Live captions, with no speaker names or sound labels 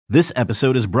This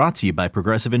episode is brought to you by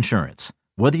Progressive Insurance.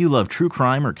 Whether you love true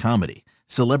crime or comedy,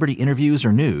 celebrity interviews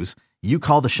or news, you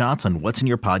call the shots on what's in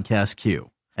your podcast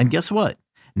queue. And guess what?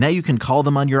 Now you can call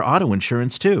them on your auto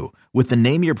insurance too with the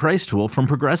Name Your Price tool from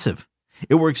Progressive.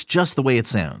 It works just the way it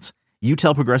sounds. You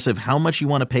tell Progressive how much you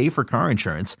want to pay for car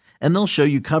insurance, and they'll show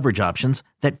you coverage options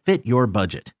that fit your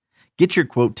budget. Get your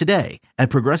quote today at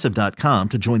Progressive.com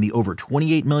to join the over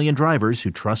 28 million drivers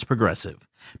who trust Progressive.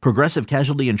 Progressive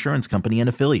Casualty Insurance Company and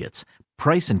Affiliates.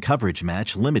 Price and coverage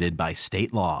match limited by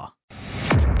state law.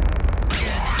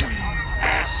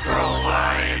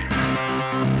 Astroline.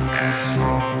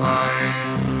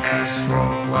 Astroline.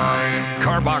 Astroline.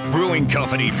 Karbach Brewing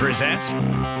Company presents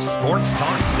Sports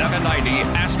Talk 790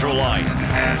 Astroline.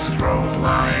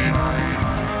 Astroline.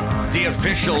 The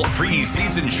official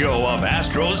preseason show of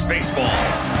Astros baseball.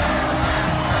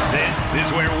 This is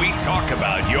where we talk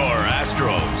about your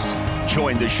Astros.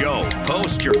 Join the show.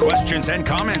 Post your questions and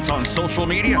comments on social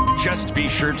media. Just be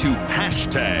sure to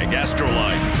hashtag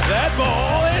Astroline. That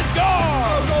ball is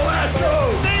gone. Go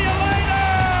Astros. See you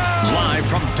later. Live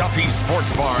from Duffy's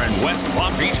Sports Bar in West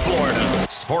Palm Beach, Florida.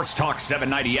 Sports Talk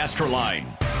 790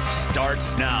 Astroline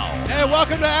starts now. Hey,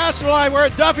 welcome to Astroline. We're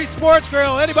at Duffy Sports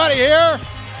Grill. Anybody here?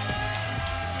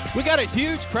 We got a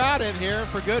huge crowd in here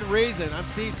for good reason. I'm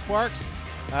Steve Sparks.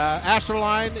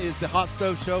 Astroline is the hot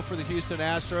stove show for the Houston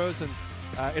Astros, and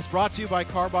it's brought to you by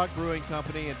Karbach Brewing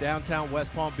Company in downtown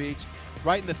West Palm Beach,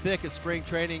 right in the thick of spring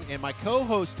training. And my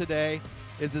co-host today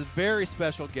is a very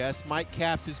special guest, Mike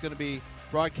Capps, who's going to be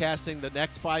broadcasting the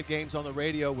next 5 games on the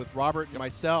radio with Robert and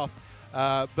myself.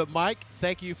 But Mike,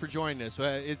 thank you for joining us.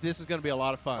 This is going to be a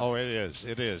lot of fun. Oh, it is.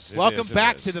 It is. Welcome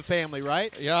back to the family,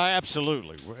 right? Yeah,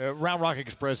 absolutely. Round Rock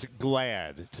Express,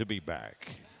 glad to be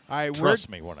back. All right, Trust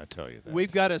me when I tell you that.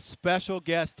 We've got a special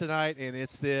guest tonight, and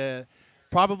it's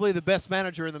probably the best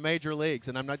manager in the major leagues.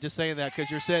 And I'm not just saying that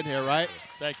because you're sitting here, right?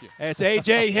 Thank you. It's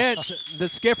A.J. Hinch, the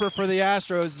skipper for the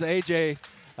Astros. A.J.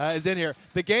 Is in here.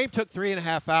 The game took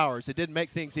 3.5 hours. It didn't make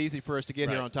things easy for us to get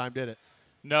here on time, did it?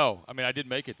 No, I mean I did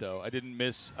make it though. I didn't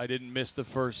miss the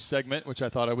first segment, which I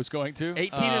thought I was going to.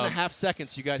 18.5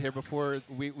 seconds you got here before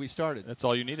we started. That's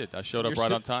all you needed. I showed up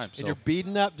right on time. So. And you're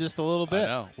beating up just a little bit. I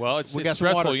know. Well, it's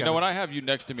stressful. You know, when I have you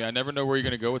next to me, I never know where you're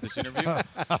going to go with this interview.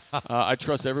 I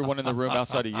trust everyone in the room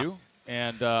outside of you,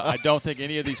 and I don't think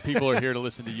any of these people are here to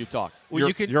listen to you talk. Well,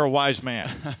 you're a wise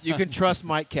man. You can trust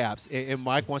Mike Capps, and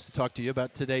Mike wants to talk to you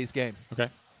about today's game.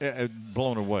 Okay.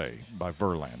 Blown away by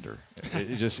Verlander.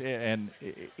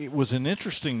 It was an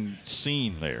interesting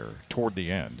scene there toward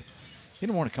the end. He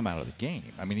didn't want to come out of the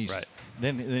game. I mean,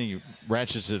 then he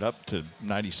ratchets it up to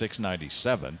 96,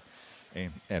 97,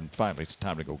 and finally it's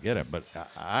time to go get him. But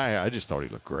I just thought he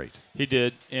looked great. He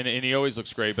did, and he always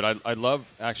looks great. But I love,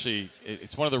 actually,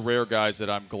 it's one of the rare guys that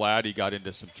I'm glad he got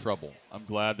into some trouble. I'm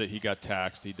glad that he got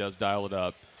taxed. He does dial it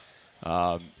up.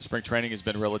 Spring training has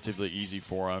been relatively easy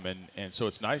for him, and so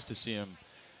it's nice to see him,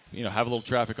 have a little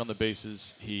traffic on the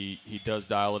bases. He does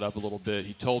dial it up a little bit.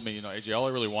 He told me, AJ, all I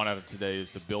really want out of today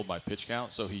is to build my pitch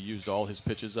count, so he used all his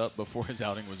pitches up before his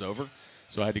outing was over,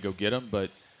 so I had to go get him. But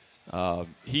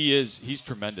he's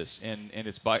tremendous, and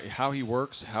it's by how he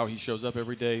works, how he shows up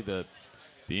every day, the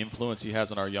influence he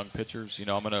has on our young pitchers.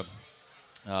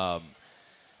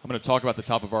 I'm going to talk about the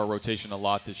top of our rotation a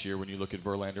lot this year when you look at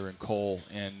Verlander and Cole,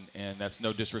 and that's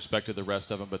no disrespect to the rest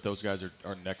of them, but those guys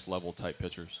are next-level type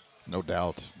pitchers. No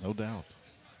doubt. No doubt.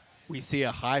 We see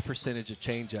a high percentage of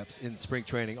changeups in spring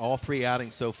training. All 3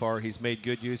 outings so far, he's made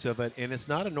good use of it, and it's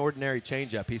not an ordinary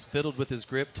changeup. He's fiddled with his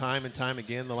grip time and time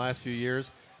again the last few years,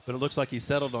 but it looks like he's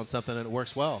settled on something, and it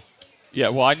works well. Yeah,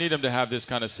 well, I need him to have this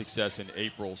kind of success in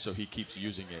April so he keeps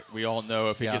using it. We all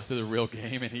know if he gets to the real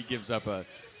game and he gives up a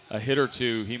hit or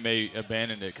two, he may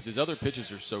abandon it because his other pitches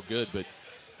are so good. But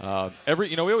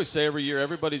we always say every year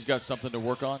everybody's got something to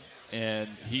work on, and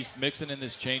he's mixing in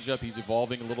this changeup. He's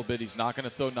evolving a little bit. He's not going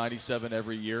to throw 97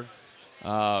 every year.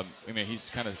 He's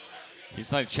kind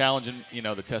of challenging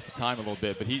the test of time a little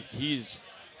bit, but he's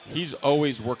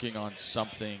always working on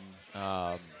something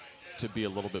to be a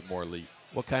little bit more elite.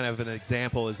 What kind of an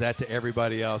example is that to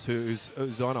everybody else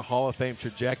who's on a Hall of Fame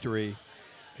trajectory?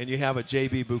 And you have a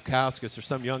J.B. Bukauskas or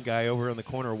some young guy over in the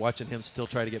corner watching him still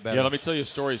try to get better. Yeah, let me tell you a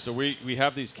story. So we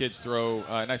have these kids throw,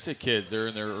 and I say kids, they're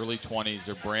in their early 20s.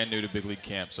 They're brand new to big league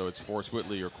camp. So it's Forrest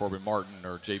Whitley or Corbin Martin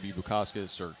or J.B.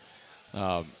 Bukauskas or,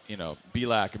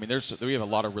 Belak. I mean, we have a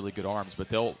lot of really good arms,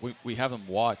 but we have them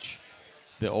watch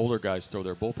the older guys throw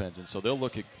their bullpens. And so they'll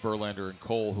look at Verlander and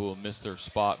Cole, who will miss their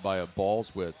spot by a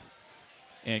ball's width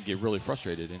and get really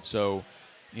frustrated. And so,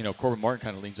 Corbin Martin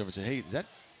kind of leans over and says, hey,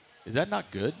 is that not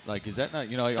good? Like, is that not,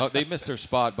 they missed their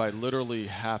spot by literally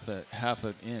half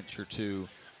an inch or two.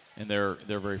 and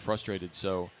they're very frustrated.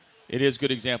 So it is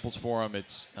good examples for them.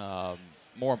 It's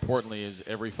more importantly is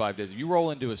every 5 days. If you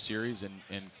roll into a series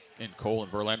and Cole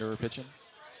and Verlander are pitching,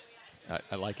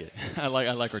 I like it. I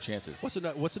like our chances.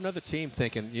 What's another team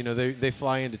thinking? You know, they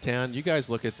fly into town. You guys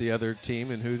look at the other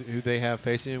team and who they have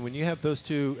facing you. When you have those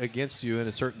two against you in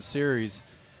a certain series,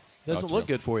 it doesn't look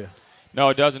good for you. No,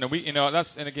 it doesn't. And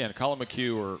and again, Colin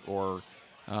McHugh or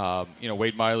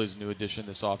Wade Miley's new addition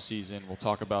this offseason. We'll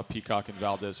talk about Peacock and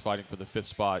Valdez fighting for the 5th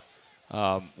spot.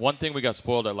 One thing we got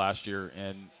spoiled at last year,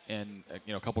 and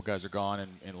a couple guys are gone,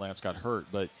 and Lance got hurt,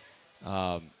 but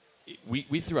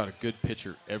we threw out a good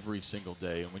pitcher every single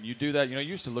day. And when you do that, you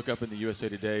used to look up in the USA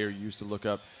Today, or you used to look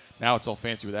up, now it's all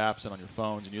fancy with apps and on your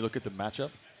phones, and you look at the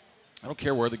matchup. I don't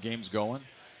care where the game's going.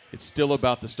 It's still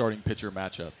about the starting pitcher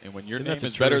matchup. And when your name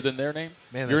is better than their name,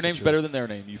 your name's better than their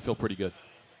name, you feel pretty good.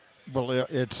 Well,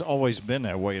 it's always been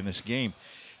that way in this game.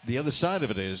 The other side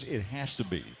of it is it has to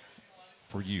be,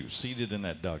 for you, seated in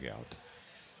that dugout,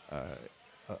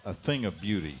 a thing of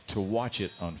beauty to watch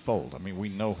it unfold. I mean, we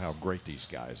know how great these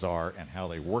guys are and how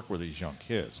they work with these young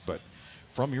kids, but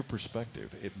from your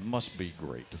perspective, it must be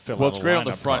great to fill out a lineup. Well, it's great on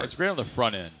the front. It's great on the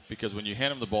front end because when you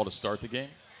hand them the ball to start the game,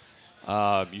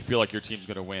 you feel like your team's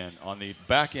going to win. On the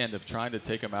back end of trying to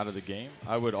take them out of the game,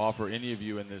 I would offer any of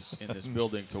you in this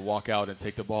building to walk out and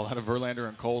take the ball out of Verlander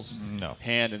and Cole's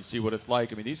hand and see what it's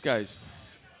like. I mean, these guys,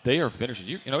 they are finishers.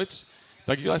 It's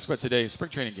like you asked about today,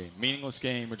 spring training game, meaningless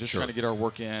game. We're just trying to get our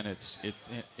work in.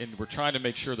 And we're trying to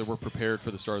make sure that we're prepared for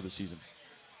the start of the season.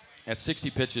 At 60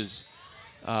 pitches,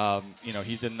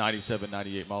 he's in 97,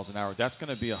 98 miles an hour. That's going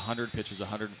to be 100 pitches,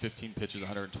 115 pitches,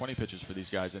 120 pitches for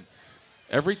these guys. And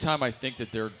every time I think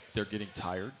that they're getting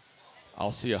tired,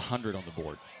 I'll see 100 on the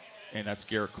board. And that's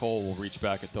Garrett Cole will reach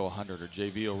back and throw 100, or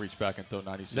JV will reach back and throw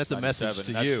 96, That's a 97.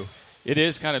 message to you. It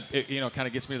is kind of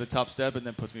gets me to the top step and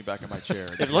then puts me back in my chair.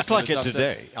 It looked like it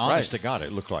today. Honest to God,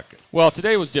 it looked like it. Well,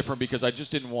 today was different because I just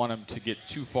didn't want him to get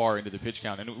too far into the pitch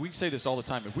count. And we say this all the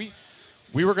time. If I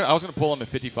was going to pull him at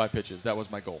 55 pitches. That was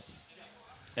my goal.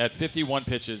 At 51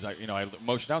 pitches, I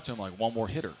motioned out to him like one more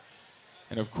hitter.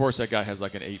 And, of course, that guy has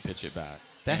like an 8-pitch at bat.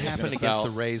 That happened against the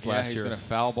Rays last year. He's going to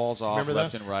foul balls off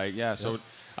left and right. Yeah, so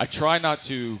I try not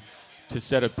to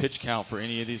set a pitch count for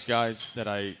any of these guys that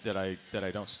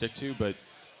I don't stick to, but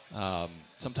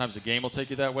sometimes the game will take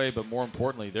you that way. But more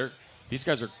importantly, these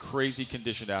guys are crazy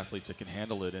conditioned athletes that can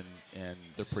handle it, and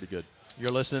they're pretty good. You're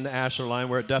listening to Ashler Line.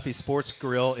 We're at Duffy Sports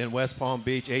Grill in West Palm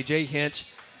Beach. AJ Hinch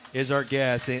is our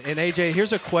guest. And AJ,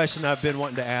 here's a question I've been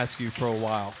wanting to ask you for a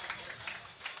while.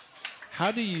 How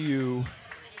do you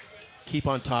keep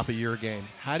on top of your game?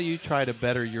 How do you try to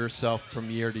better yourself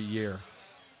from year to year?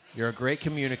 You're a great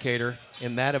communicator,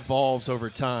 and that evolves over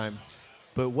time.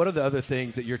 But what are the other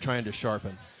things that you're trying to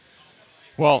sharpen?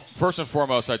 Well, first and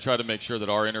foremost, I try to make sure that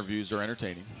our interviews are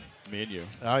entertaining, me and you.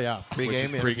 Oh, yeah.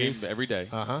 Pregame every day.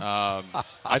 Uh-huh.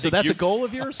 So that's a goal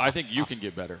of yours? I think you can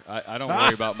get better. I don't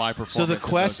worry about my performance. So the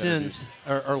questions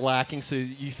are lacking, so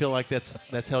you feel like that's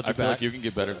held you back? I feel like you can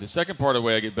get better. The second part of the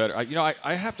way I get better,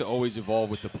 I have to always evolve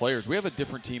with the players. We have a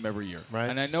different team every year. Right.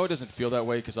 And I know it doesn't feel that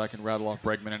way because I can rattle off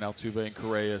Bregman and Altuve and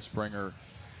Correa, Springer,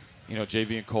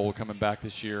 JV and Cole coming back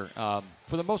this year.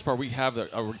 For the most part, we have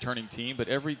a returning team, but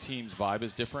every team's vibe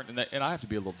is different, and I have to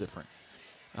be a little different.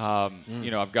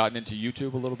 I've gotten into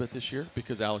YouTube a little bit this year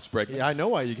because Alex Bregman. Yeah, I know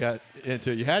why you got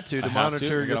into it. You had to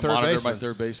monitor your third baseman. My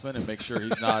third baseman and make sure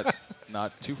he's not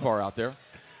too far out there.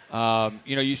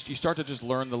 You start to just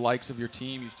learn the likes of your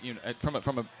team.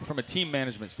 From a team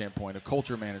management standpoint, a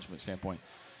culture management standpoint.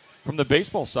 From the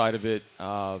baseball side of it,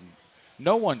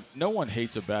 no one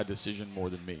hates a bad decision more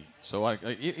than me. So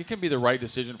it can be the right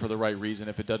decision for the right reason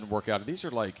if it doesn't work out. These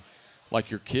are like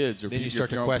your kids, or then you start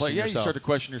to question yourself. Yeah, you start to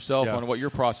question yourself on what your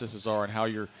processes are and how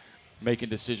you're making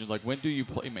decisions. Like, when do you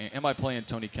play? Am I playing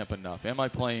Tony Kemp enough? Am I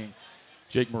playing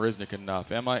Jake Marisnik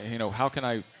enough? Am I, how can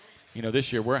I,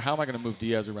 this year, how am I going to move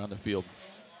Diaz around the field?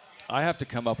 I have to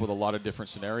come up with a lot of different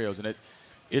scenarios, and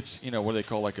it's what do they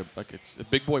call it's the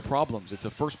big boy problems. It's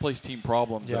a first place team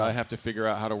problems that I have to figure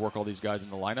out how to work all these guys in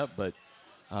the lineup. But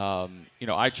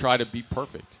I try to be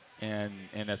perfect, and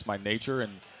that's my nature,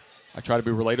 and I try to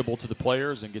be relatable to the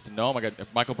players and get to know them. I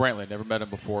got Michael Brantley. I never met him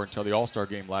before until the All-Star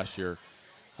game last year.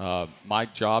 My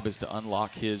job is to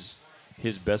unlock his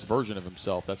best version of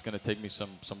himself. That's going to take me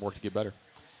some work to get better.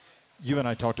 You and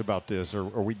I talked about this, or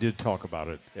we did talk about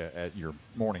it at your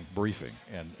morning briefing,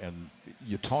 and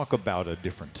you talk about a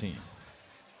different team.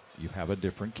 You have a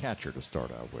different catcher to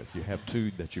start out with. You have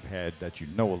two that you've had that you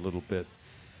know a little bit.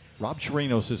 Rob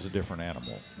Chirinos is a different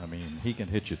animal. I mean, he can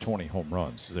hit you 20 home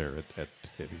runs there if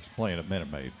he's playing at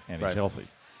Minute Maid and he's healthy.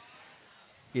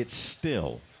 It's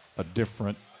still a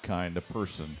different kind of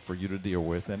person for you to deal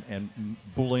with and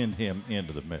blend him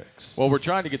into the mix. Well, we're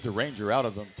trying to get the Ranger out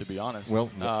of him, to be honest.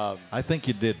 Well, I think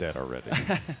you did that already.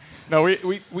 No,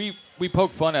 we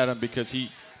poke fun at him because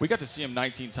we got to see him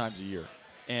 19 times a year,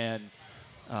 and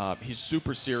he's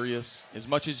super serious. As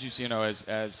much as you see,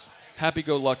 as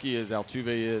happy-go-lucky as Altuve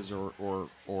is, or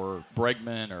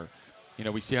Bregman, or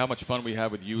we see how much fun we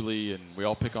have with Yuli, and we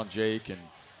all pick on Jake,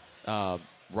 and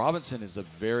Robinson is a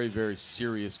very, very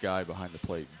serious guy behind the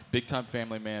plate. Big-time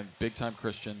family man, big-time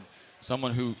Christian,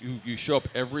 someone who you show up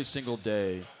every single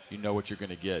day, you know what you're going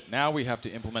to get. Now we have to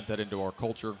implement that into our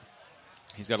culture.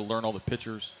 He's got to learn all the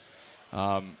pitchers.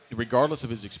 Regardless of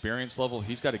his experience level,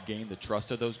 he's got to gain the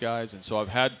trust of those guys. And so I've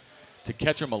had to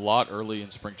catch him a lot early in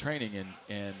spring training,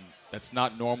 and that's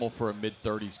not normal for a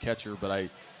mid-30s catcher, but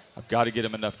I've got to get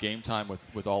him enough game time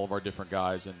with all of our different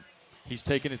guys. And he's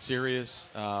taking it serious.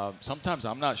 Sometimes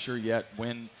I'm not sure yet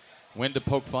when to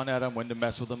poke fun at him, when to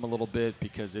mess with him a little bit,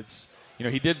 because it's,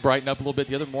 he did brighten up a little bit.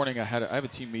 The other morning I have a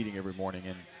team meeting every morning,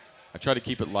 and I try to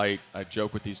keep it light. I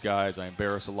joke with these guys. I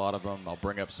embarrass a lot of them. I'll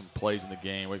bring up some plays in the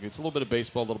game. It's a little bit of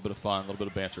baseball, a little bit of fun, a little bit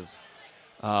of banter.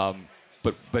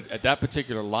 But at that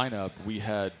particular lineup, we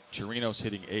had Chirinos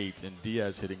hitting 8th and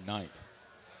Diaz hitting 9th.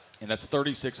 And that's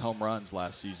 36 home runs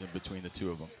last season between the two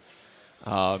of them.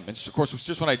 And of course,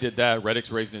 just when I did that,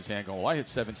 Reddick's raising his hand going, well, I hit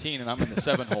 17 and I'm in the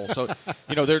 7 hole. So,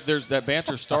 there's that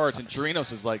banter starts, and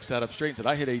Chirinos is like sat up straight and said,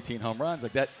 I hit 18 home runs.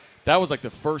 Like that was like the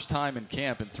first time in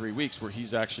camp in 3 weeks where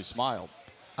he's actually smiled.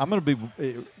 I'm going to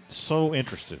be so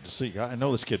interested to see. I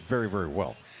know this kid very, very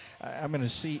well. I'm going to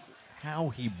see how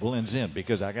he blends in,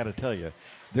 because I got to tell you,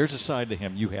 there's a side to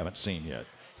him you haven't seen yet.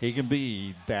 He can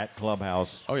be that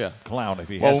clubhouse clown if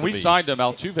he has to be. Well, when we signed him,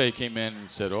 Altuve came in and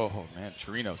said, oh, man,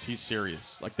 Chirinos, he's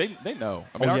serious. Like, they know.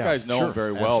 I mean, our guys know him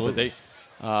very well, absolutely.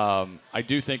 But I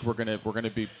do think we're gonna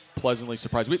be pleasantly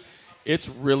surprised. It's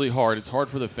really hard. It's hard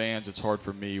for the fans. It's hard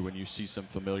for me when you see some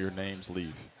familiar names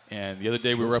leave. And the other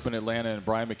day we were up in Atlanta, and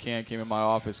Brian McCann came in my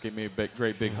office, gave me a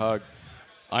great big hug.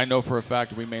 I know for a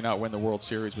fact we may not win the World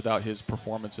Series without his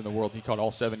performance in the World. He caught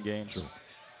all 7 games.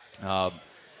 Sure.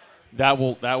 That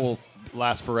will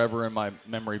last forever in my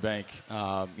memory bank.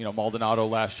 Maldonado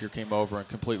last year came over and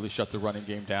completely shut the running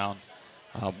game down.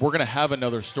 We're going to have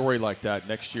another story like that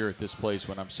next year at this place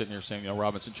when I'm sitting here saying,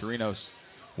 Robinson Chirinos,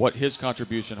 what his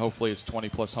contribution, hopefully it's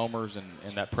 20-plus homers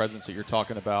and that presence that you're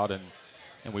talking about,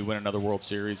 and we win another World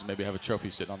Series and maybe have a trophy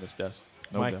sitting on this desk.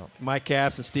 No doubt. Mike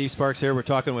Capps and Steve Sparks here. We're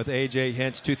talking with A.J.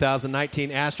 Hinch. 2019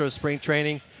 Astros spring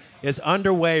training is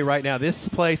underway right now. This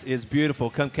place is beautiful.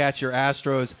 Come catch your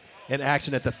Astros in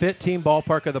action at the Fit Team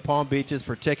Ballpark of the Palm Beaches.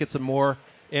 For tickets and more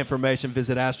information,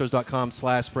 visit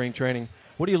astros.com/spring training.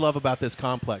 What do you love about this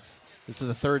complex? This is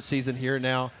the 3rd season here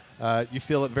now. You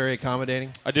feel it very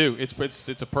accommodating? I do. It's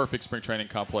a perfect spring training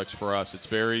complex for us. It's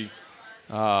very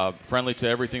friendly to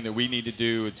everything that we need to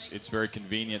do. It's very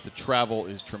convenient. The travel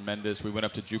is tremendous. We went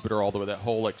up to Jupiter all the way. That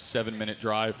whole 7-minute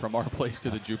drive from our place to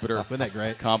the Jupiter Wasn't that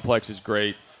great? complex is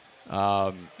great.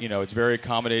 It's very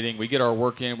accommodating. We get our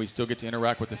work in. We still get to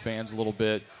interact with the fans a little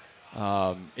bit.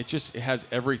 It has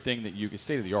everything that it's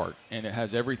state of the art, and it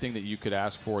has everything that you could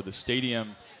ask for. The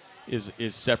stadium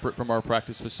is separate from our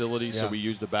practice facility, so we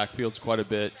use the backfields quite a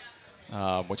bit,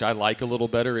 which I like a little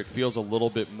better. It feels a little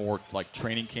bit more like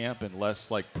training camp and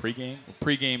less like pregame.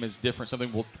 Pregame is different,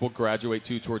 something we'll graduate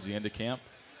to towards the end of camp.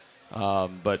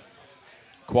 But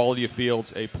quality of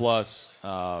fields, A+.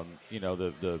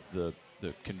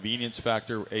 The convenience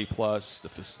factor, A+.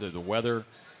 The weather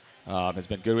has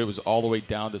been good. It was all the way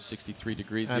down to 63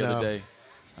 degrees the other day.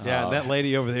 Yeah, and that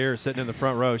lady over there sitting in the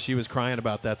front row, she was crying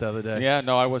about that the other day. Yeah,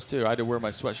 no, I was too. I had to wear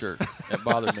my sweatshirt. It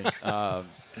bothered me.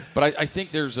 But I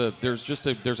think there's a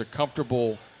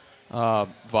comfortable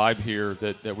vibe here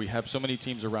that we have so many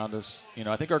teams around us.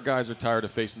 I think our guys are tired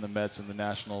of facing the Mets and the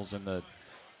Nationals and the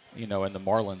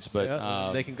Marlins,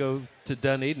 but they can go to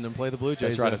Dunedin and play the Blue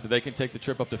Jays. That's right. So they can take the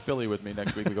trip up to Philly with me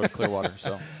next week. We go to Clearwater.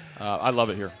 So I love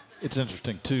it here. It's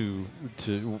interesting, too,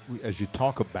 as you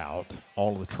talk about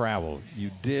all of the travel, you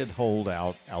did hold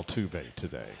out Altuve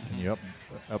today. Can you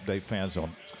update fans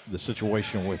on the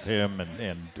situation with him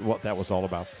and what that was all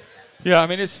about? Yeah, I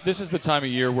mean, this is the time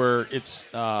of year where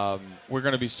we're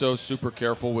going to be so super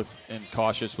careful and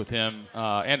cautious with him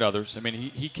and others. I mean,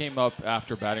 he came up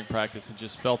after batting practice and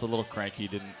just felt a little cranky.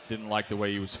 Didn't like the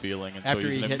way he was feeling. And after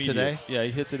so he hit today? Yeah,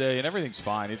 he hit today, and everything's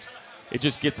fine. It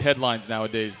just gets headlines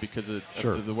nowadays because of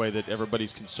the way that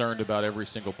everybody's concerned about every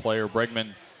single player.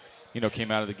 Bregman,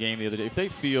 came out of the game the other day. If they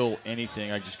feel anything,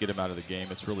 I just get them out of the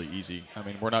game. It's really easy. I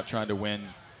mean, we're not trying to win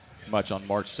much on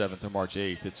March 7th or March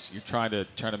 8th. You're trying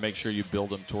to make sure you build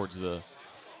them towards the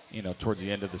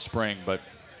end of the spring. But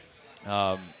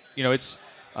It's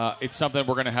something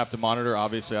we're going to have to monitor.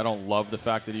 Obviously, I don't love the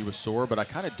fact that he was sore, but I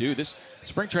kind of do. This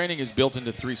spring training is built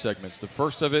into 3 segments. The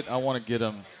first of it, I want to get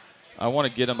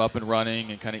him up and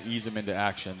running and kind of ease him into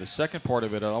action. The second part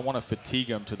of it, I want to fatigue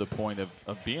him to the point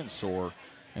of being sore.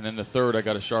 And then the third, I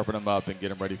got to sharpen him up and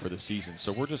get him ready for the season.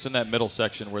 So we're just in that middle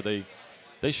section where they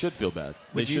should feel bad.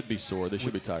 They should be sore. They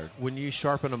should be tired. When you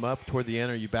sharpen them up toward the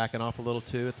end, are you backing off a little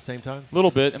too at the same time? A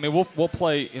little bit. I mean, we'll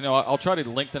play. I'll try to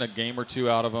lengthen a game or two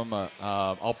out of them.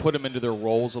 I'll put them into their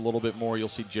roles a little bit more. You'll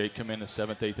see Jake come in the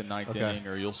 7th, 8th, and 9th inning,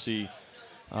 or you'll see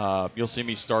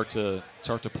me start to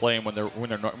play them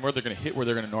where they're going to hit where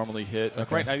they're going to normally hit.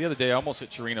 Like right now, the other day, I almost hit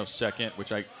Chirino 2nd,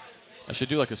 which I should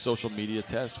do like a social media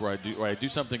test where I do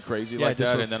something crazy like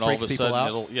that, and then all of a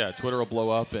sudden Twitter will blow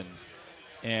up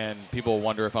and people will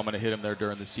wonder if I'm going to hit him there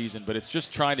during the season. But it's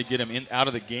just trying to get him out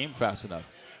of the game fast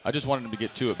enough. I just wanted him to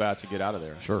get 2 at-bats and get out of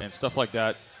there. Sure. And stuff like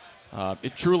that.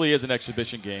 It truly is an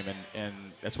exhibition game, and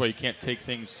that's why you can't take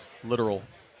things literal.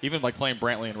 Even like playing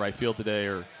Brantley in right field today,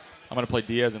 or I'm going to play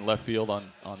Diaz in left field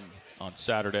on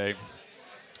Saturday.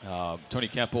 Tony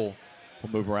Kemp will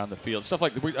move around the field. Stuff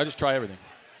like that. I just try everything.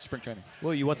 Spring training.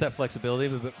 Well, you want that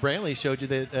flexibility, but Brantley showed you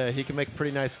that he can make a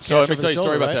pretty nice catch. So let me tell you a shoulder,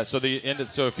 story about right? that.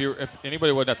 So if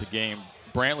anybody wasn't at the game,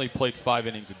 Brantley played 5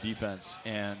 innings of defense,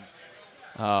 and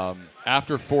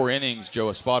after 4 innings,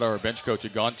 Joe Espada, our bench coach,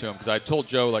 had gone to him because I told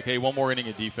Joe like, "Hey, 1 more inning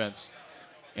of defense,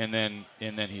 and then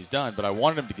he's done." But I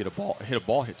wanted him to hit a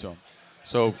ball hit to him.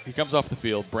 So he comes off the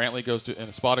field. Brantley and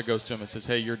Espada goes to him and says,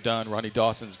 "Hey, you're done. Ronnie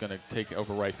Dawson's going to take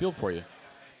over right field for you."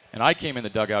 And I came in the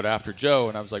dugout after Joe,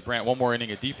 and I was like, "Brant, 1 more inning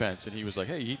of defense." And he was like,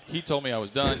 "Hey, he told me I was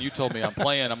done. You told me I'm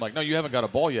playing." I'm like, "No, you haven't got a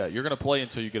ball yet. You're going to play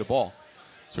until you get a ball."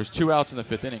 So there's 2 outs in the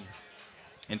 5th inning.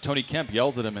 And Tony Kemp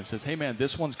yells at him and says, "Hey, man,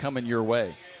 this one's coming your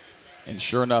way." And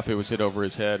sure enough, it was hit over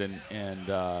his head, and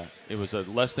it was a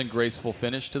less than graceful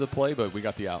finish to the play, but we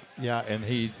got the out. Yeah, and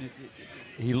he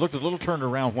looked a little turned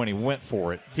around when he went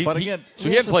for it. He hadn't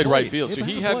played right field. So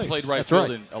he hadn't played right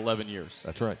field in 11 years.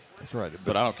 That's right.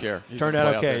 But I don't care. Turned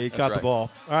out okay. He caught the ball.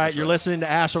 All right, you're listening to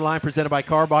Astro Line presented by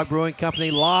Carbach Brewing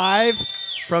Company live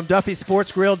from Duffy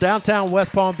Sports Grill, downtown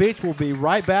West Palm Beach. We'll be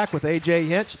right back with A.J.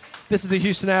 Hinch. This is the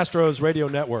Houston Astros Radio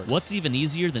Network. What's even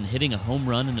easier than hitting a home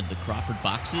run into the Crawford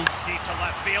boxes? Deep to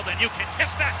left field, and you can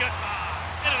kiss that goodbye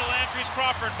into the Landry's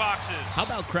Crawford boxes. How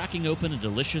about cracking open a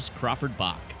delicious Crawford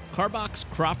Bach? Carbach's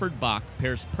Crawford Bach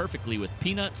pairs perfectly with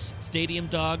peanuts, stadium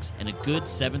dogs, and a good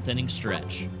 7th inning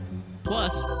stretch.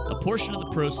 Plus, a portion of the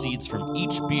proceeds from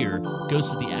each beer goes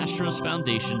to the Astros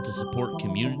Foundation to support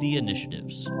community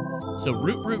initiatives. So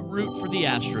root for the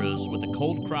Astros with a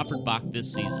cold Crawford Bach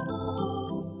this season.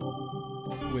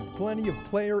 With plenty of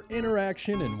player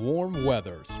interaction and warm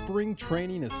weather, spring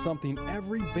training is something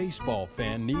every baseball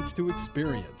fan needs to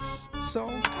experience. So,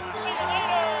 see you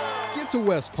later! Get to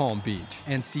West Palm Beach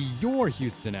and see your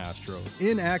Houston Astros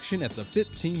in action at the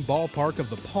FIT-Team ballpark of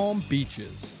the Palm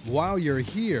Beaches. While you're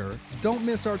here, don't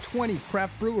miss our 20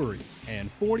 craft breweries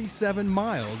and 47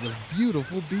 miles of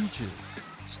beautiful beaches.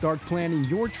 Start planning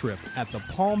your trip at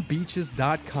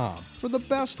thepalmbeaches.com for the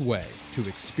best way to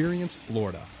experience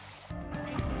Florida.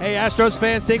 Hey, Astros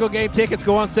fans, single game tickets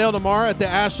go on sale tomorrow at the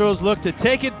Astros Look to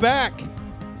Take It Back.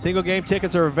 Single game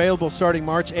tickets are available starting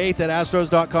March 8th at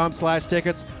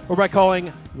astros.com/tickets or by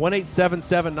calling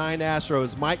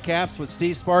 1-877-9-ASTROS. Mike Capps with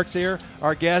Steve Sparks here.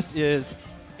 Our guest is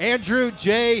Andrew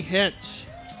J. Hinch,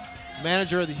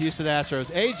 manager of the Houston Astros.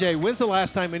 AJ, when's the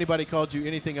last time anybody called you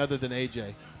anything other than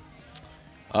AJ?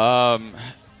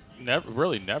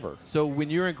 Never. So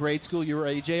when you were in grade school, you were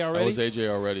AJ already? I was AJ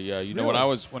already. Yeah. You know,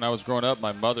 Really? when I was growing up,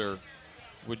 my mother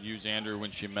would use Andrew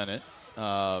when she meant it.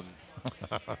 I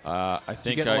think Did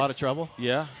you get in a lot of trouble?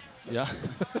 Yeah. Yeah.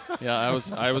 I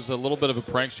was a little bit of a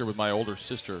prankster with my older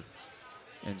sister,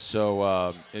 and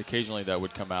so occasionally that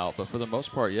would come out. But for the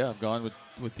most part, yeah, I've gone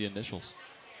with the initials.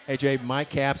 AJ, Mike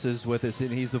Capps is with us,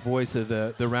 and he's the voice of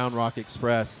the Round Rock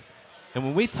Express. And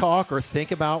when we talk or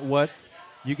think about what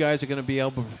you guys are going to be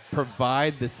able to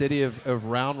provide the city of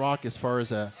Round Rock as far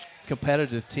as a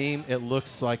competitive team, it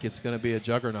looks like it's going to be a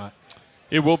juggernaut.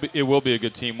 It will be a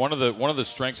good team. One of the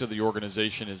strengths of the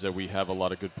organization is that we have a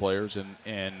lot of good players,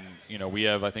 and you know, we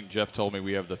have, I think Jeff told me,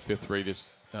 we have the 5th greatest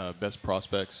best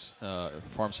prospects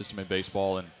farm system in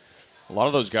baseball, and a lot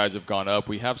of those guys have gone up.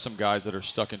 We have some guys that are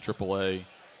stuck in AAA.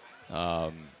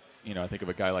 You know, I think of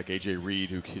a guy like AJ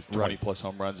Reed, who hits 20 plus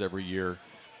home runs every year,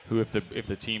 who if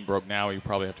the team broke now, he'd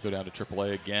probably have to go down to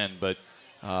AAA again. But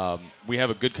we have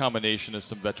a good combination of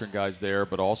some veteran guys there,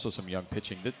 but also some young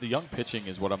pitching. The young pitching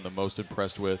is what I'm the most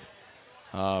impressed with.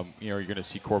 You know, you're going to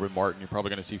see Corbin Martin. You're probably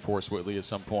going to see Forrest Whitley at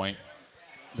some point.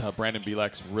 Brandon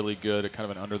Bielak's really good, kind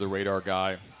of an under-the-radar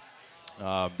guy.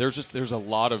 There's a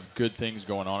lot of good things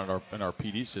going on in our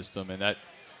PD system, and that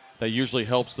usually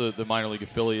helps the minor league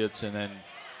affiliates. And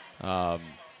then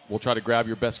we'll try to grab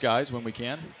your best guys when we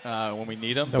can, when we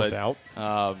need them. No doubt.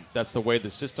 That's the way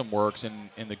the system works. And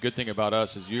the good thing about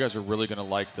us is you guys are really going to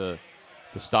like the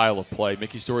style of play.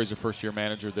 Mickey Story's a first-year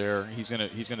manager there. He's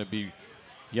gonna be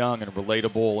young and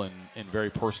relatable and very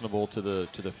personable to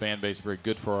the fan base. Very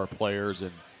good for our players.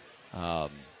 And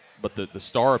but the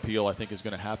star appeal, I think, is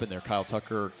going to happen there. Kyle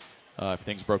Tucker, if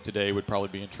things broke today, would probably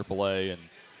be in AAA,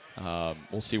 and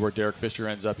we'll see where Derek Fisher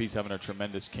ends up. He's having a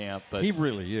tremendous camp, but he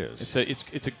really is.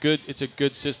 It's a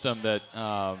good system that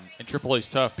and AAA is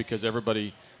tough because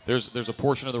everybody there's a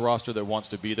portion of the roster that wants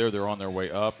to be there. They're on their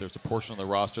way up. There's a portion of the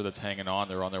roster that's hanging on.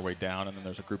 They're on their way down, and then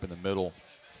there's a group in the middle.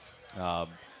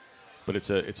 But it's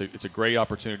a great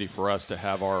opportunity for us to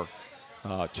have our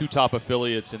two top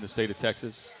affiliates in the state of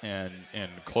Texas and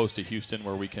close to Houston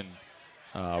where we can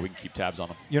keep tabs on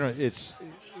them. You know,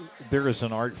 there is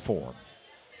an art form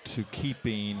to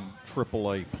keeping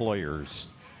AAA players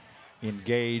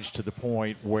engaged to the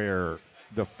point where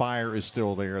the fire is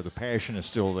still there, the passion is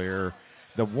still there,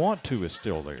 the want to is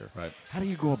still there. Right. How do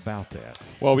you go about that?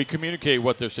 Well, we communicate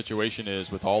what their situation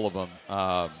is with all of them.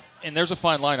 And there's a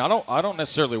fine line. I don't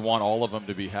necessarily want all of them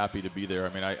to be happy to be there. I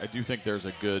mean, I do think there's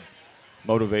a good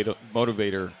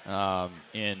motivator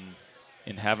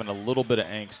in having a little bit of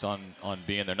angst on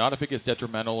being there. Not if it gets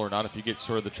detrimental or not if you get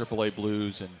sort of the AAA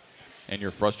blues and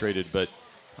you're frustrated. But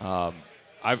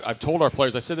I've told our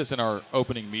players, I said this in our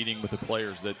opening meeting with the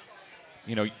players, that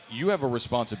you have a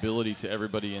responsibility to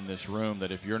everybody in this room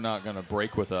that if you're not going to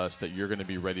break with us, that you're going to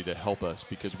be ready to help us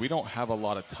because we don't have a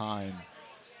lot of time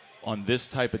on this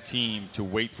type of team to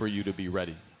wait for you to be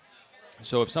ready.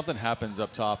 So if something happens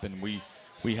up top and we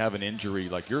have an injury,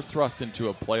 like you're thrust into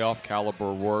a playoff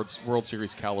caliber, World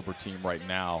Series caliber team right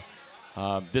now.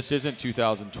 This isn't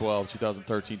 2012,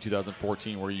 2013,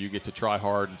 2014 where you get to try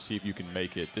hard and see if you can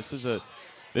make it. This is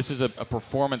a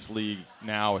performance league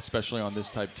now, especially on this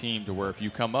type team, to where if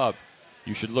you come up,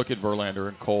 you should look at Verlander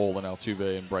and Cole and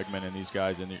Altuve and Bregman and these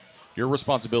guys, and your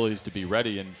responsibility is to be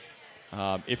ready. And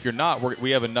if you're not,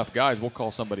 we have enough guys, we'll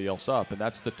call somebody else up. And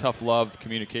that's the tough love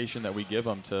communication that we give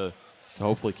them to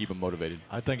hopefully keep them motivated.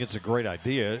 I think it's a great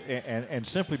idea, and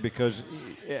simply because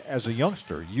as a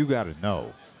youngster, you got to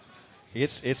know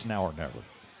it's now or never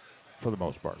for the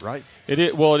most part, right? It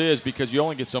is because you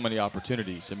only get so many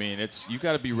opportunities. I mean, you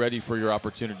got to be ready for your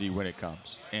opportunity when it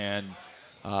comes. And,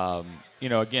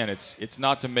 again, it's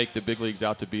not to make the big leagues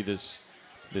out to be this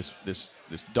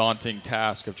daunting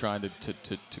task of trying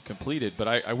to complete it. But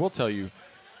I will tell you,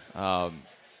 a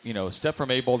step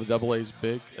from A-ball to AA is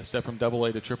big. A step from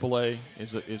AA to AAA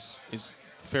is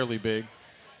fairly big.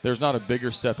 There's not a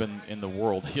bigger step in the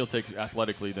world he'll take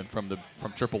athletically than from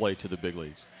AAA to the big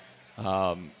leagues.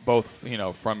 Both,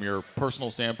 from your personal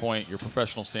standpoint, your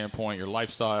professional standpoint, your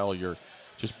lifestyle, you're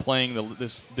just playing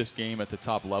this game at the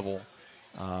top level.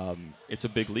 It's a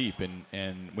big leap,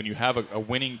 and when you have a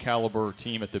winning caliber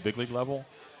team at the big league level,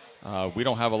 we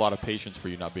don't have a lot of patience for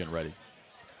you not being ready.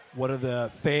 One of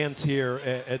the fans here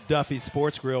at Duffy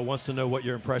Sports Grill wants to know what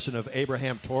your impression of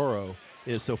Abraham Toro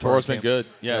is so far. Toro's been good.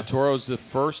 Yeah, Toro's the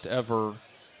first ever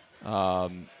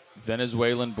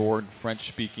Venezuelan-born,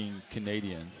 French-speaking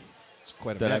Canadian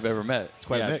that I've ever met. It's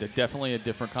quite a mix. Definitely a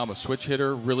different combo. Switch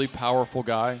hitter, really powerful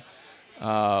guy.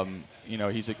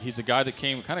 He's a guy that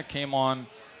came on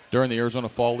during the Arizona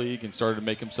Fall League and started to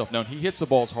make himself known. He hits the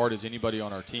ball as hard as anybody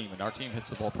on our team, and our team hits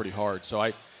the ball pretty hard.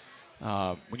 So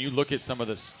when you look at some of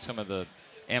the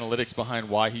analytics behind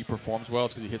why he performs well,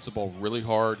 it's because he hits the ball really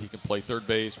hard. He can play third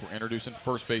base. We're introducing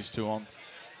first base to him.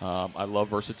 I love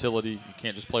versatility. You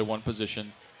can't just play one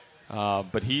position.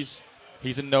 But he's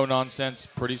a no-nonsense,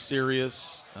 pretty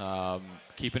serious,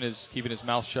 keeping his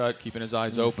mouth shut, keeping his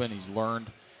eyes open. He's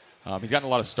learned. He's gotten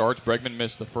a lot of starts. Bregman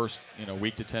missed the first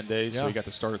week to 10 days, so he got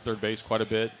to start at third base quite a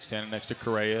bit, standing next to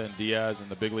Correa and Diaz and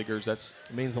the big leaguers. It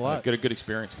means a lot. A good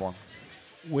experience for him.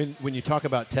 When you talk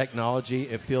about technology,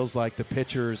 it feels like the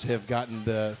pitchers have gotten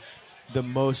the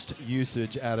most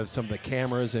usage out of some of the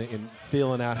cameras and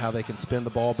feeling out how they can spin the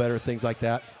ball better, things like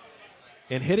that.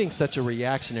 And hitting such a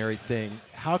reactionary thing,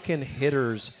 how can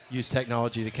hitters use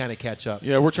technology to kind of catch up?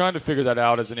 Yeah, we're trying to figure that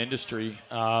out as an industry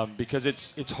because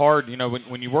it's hard.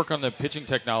 When you work on the pitching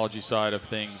technology side of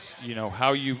things,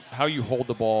 how you hold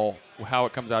the ball, how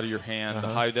it comes out of your hand, the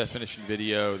high definition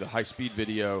video, the high speed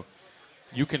video.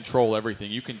 You control everything.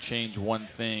 You can change one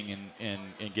thing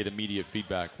and get immediate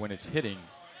feedback. When it's hitting,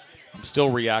 I'm still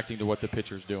reacting to what the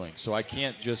pitcher's doing. So I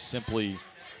can't just simply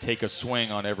take a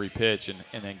swing on every pitch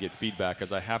and then get feedback,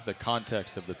 because I have the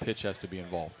context of the pitch has to be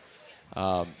involved.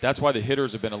 That's why the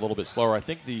hitters have been a little bit slower. I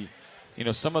think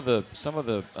some of the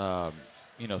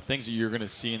things that you're going to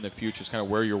see in the future is kind of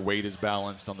where your weight is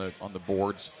balanced on the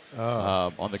boards,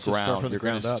 on the ground. Start from the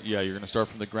ground up. Yeah, you're going to start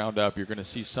from the ground up. You're going to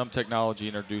see some technology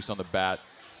introduced on the bat.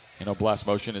 Blast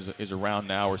motion is around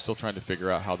now. We're still trying to figure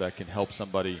out how that can help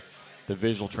somebody. The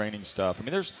visual training stuff. I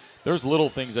mean, there's little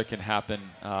things that can happen.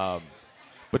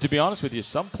 But to be honest with you,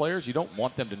 some players, you don't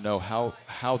want them to know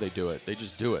how they do it. They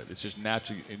just do it. It's just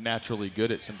naturally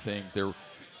good at some things. You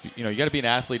got to be an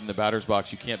athlete in the batter's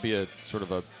box. You can't be a sort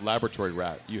of a laboratory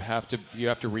rat. You have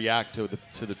to react to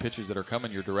the pitches that are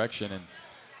coming your direction,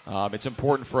 and it's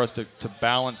important for us to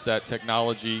balance that.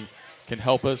 Technology can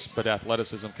help us, but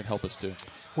athleticism can help us too.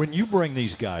 When you bring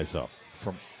these guys up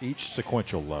from each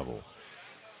sequential level,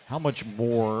 how much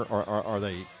more are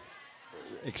they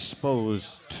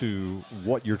exposed to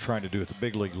what you're trying to do at the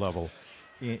big league level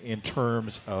in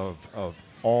terms of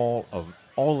all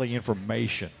the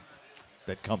information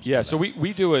that comes to so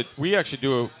we do it. We actually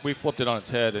do it. We flipped it on its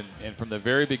head, and from the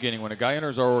very beginning, when a guy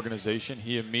enters our organization,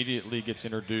 he immediately gets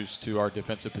introduced to our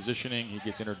defensive positioning. He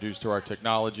gets introduced to our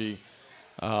technology.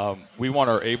 We want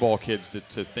our A-ball kids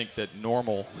to think that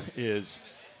normal is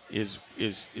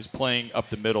playing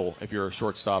up the middle if you're a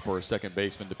shortstop or a second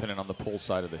baseman, depending on the pull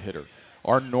side of the hitter.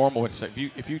 Our normal, if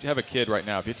you have a kid right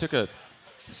now, if you took a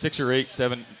 6 or 8,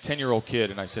 7, 10-year-old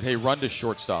kid and I said, hey, run to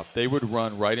shortstop, they would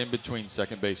run right in between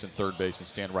second base and third base and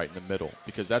stand right in the middle,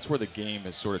 because that's where the game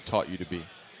has sort of taught you to be.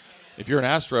 If you're an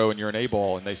Astro and you're an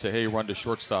A-ball and they say, hey, run to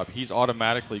shortstop, he's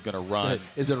automatically going to run.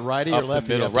 Is it a righty or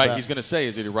lefty? Right, he's going to say,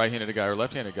 is it a right-handed guy or a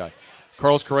left-handed guy?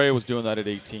 Carlos Correa was doing that at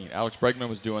 18. Alex Bregman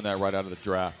was doing that right out of the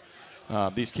draft.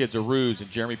 These kids are Ruse and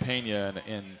Jeremy Pena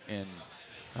and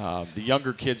the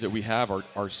younger kids that we have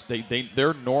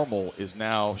their normal is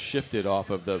now shifted off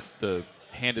of the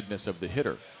handedness of the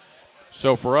hitter.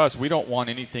 So for us, we don't want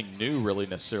anything new really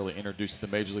necessarily introduced at the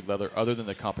major league level other than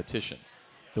the competition.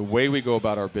 The way we go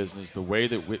about our business, the way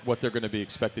that what they're going to be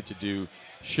expected to do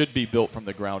should be built from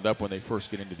the ground up when they first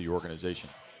get into the organization.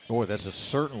 Boy, that's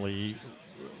certainly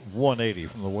 180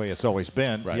 from the way it's always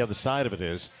been. Right. The other side of it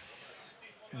is,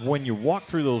 when you walk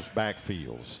through those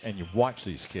backfields and you watch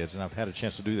these kids, and I've had a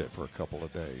chance to do that for a couple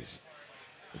of days,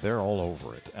 they're all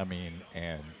over it. I mean,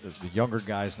 and the younger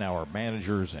guys now are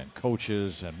managers and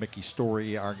coaches, and Mickey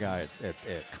Story, our guy at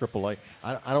AAA.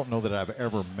 I don't know that I've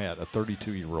ever met a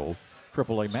 32-year-old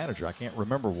AAA manager. I can't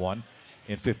remember one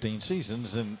in 15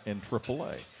 seasons in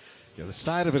AAA. The other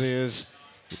side of it is,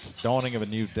 it's the dawning of a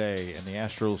new day, and the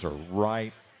Astros are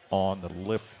right on the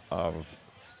lip of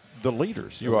the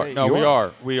leaders. We are, and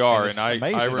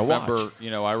I remember, watch.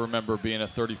 I remember being a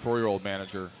 34-year-old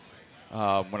manager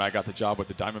when I got the job with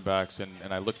the Diamondbacks,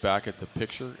 and I look back at the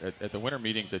picture at the winter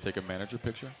meetings. They take a manager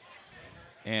picture,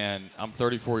 and I'm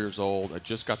 34 years old. I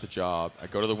just got the job. I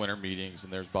go to the winter meetings,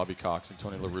 and there's Bobby Cox and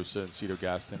Tony La Russa and Cito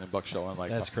Gaston and Buck Shaw. I'm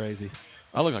like, that's crazy.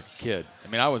 I look like a kid. I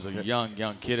mean, I was a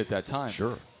young kid at that time.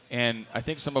 Sure. And I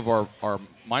think some of our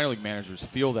minor league managers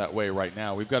feel that way right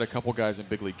now. We've got a couple guys in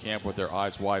big league camp with their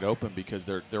eyes wide open because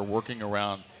they're working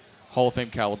around Hall of Fame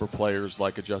caliber players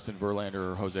like a Justin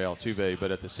Verlander or Jose Altuve,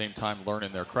 but at the same time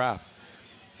learning their craft.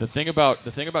 The thing about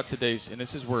today's, and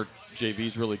this is where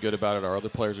JV's really good about it, our other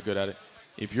players are good at it.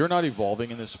 If you're not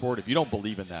evolving in this sport, if you don't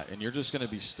believe in that, and you're just going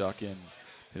to be stuck in,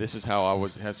 this is how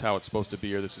that's how it's supposed to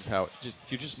be, or this is how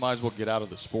you just might as well get out of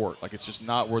the sport. Like, it's just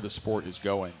not where the sport is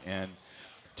going. And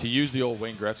to use the old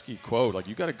Wayne Gretzky quote, like,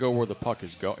 you got to go where the puck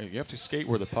is going. You have to skate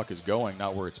where the puck is going,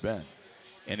 not where it's been.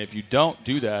 And if you don't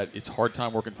do that, it's a hard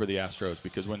time working for the Astros,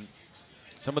 because when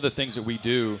some of the things that we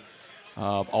do,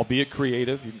 albeit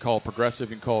creative, you can call it progressive,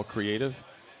 you can call it creative.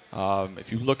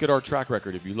 If you look at our track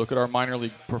record, if you look at our minor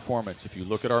league performance, if you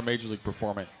look at our major league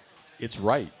performance, it's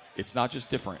right. It's not just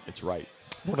different, it's right.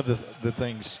 One of the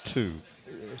things, too,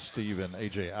 Steve and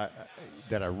AJ,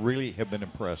 that I really have been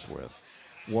impressed with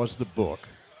was the book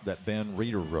that Ben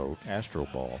Reeder wrote, Astro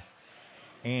Ball,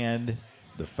 and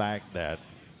the fact that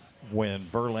when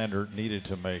Verlander needed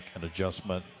to make an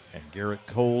adjustment and Garrett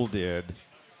Cole did,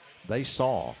 they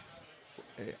saw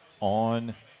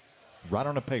right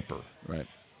on a paper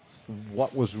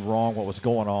what was wrong, what was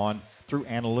going on through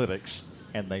analytics,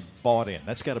 and they bought in.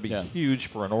 That's got to be huge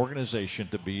for an organization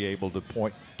to be able to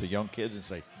point to young kids and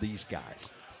say, these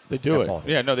guys. They do it.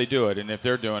 Yeah, no, they do it. And if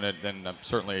they're doing it, then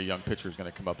certainly a young pitcher is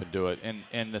going to come up and do it.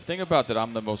 And the thing about that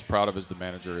I'm the most proud of as the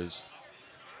manager is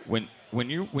when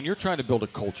you're trying to build a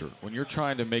culture, when you're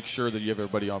trying to make sure that you have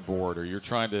everybody on board, or you're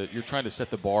trying to set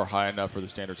the bar high enough, or the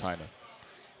standards high enough,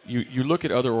 you look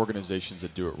at other organizations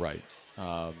that do it right.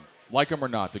 Like them or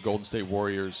not, the Golden State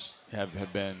Warriors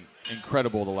have been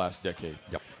incredible the last decade.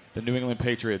 Yep. The New England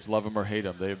Patriots, love them or hate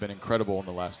them, they have been incredible in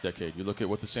the last decade. You look at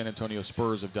what the San Antonio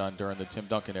Spurs have done during the Tim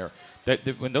Duncan era.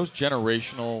 When those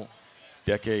generational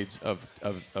decades of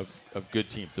good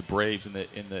teams, the Braves in the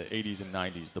 80s and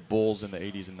 90s, the Bulls in the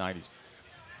 80s and 90s,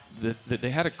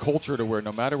 they had a culture to where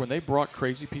no matter when they brought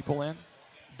crazy people in,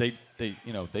 they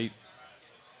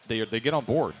get on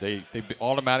board. They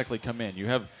automatically come in. You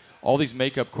have all these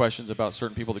makeup questions about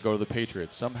certain people that go to the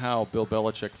Patriots. Somehow Bill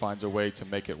Belichick finds a way to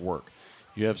make it work.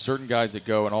 You have certain guys that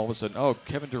go and all of a sudden, oh,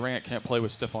 Kevin Durant can't play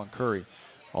with Stephon Curry.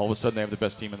 All of a sudden they have the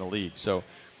best team in the league. So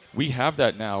we have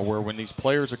that now where when these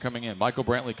players are coming in, Michael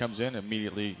Brantley comes in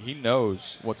immediately. He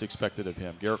knows what's expected of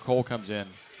him. Garrett Cole comes in.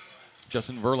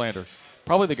 Justin Verlander,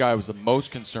 probably the guy I was the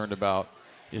most concerned about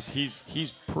is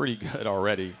he's pretty good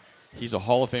already. He's a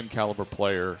Hall of Fame caliber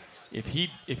player. If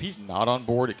he's not on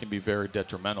board, it can be very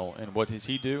detrimental. And what does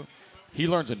he do? He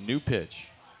learns a new pitch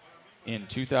in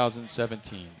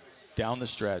 2017 down the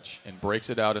stretch and breaks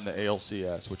it out in the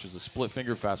ALCS, which is a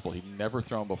split-finger fastball he'd never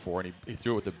thrown before, and he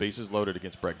threw it with the bases loaded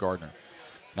against Brett Gardner.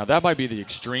 Now, that might be the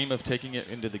extreme of taking it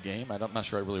into the game. I'm not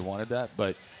sure I really wanted that,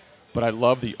 but I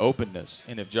love the openness.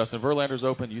 And if Justin Verlander's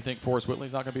open, you think Forrest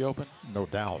Whitley's not going to be open? No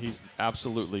doubt. He's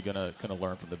absolutely going to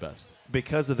learn from the best.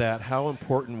 Because of that, how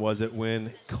important was it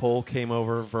when Cole came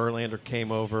over, Verlander came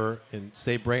over, and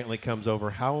say Brantley comes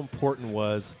over, how important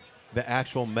was the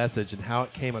actual message and how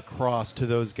it came across to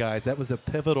those guys? That was a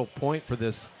pivotal point for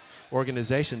this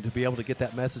organization to be able to get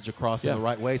that message across in the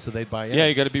right way so they'd buy in. Yeah,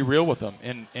 you got to be real with them,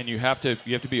 and you have to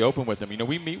be open with them.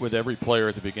 We meet with every player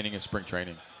at the beginning of spring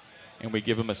training, and we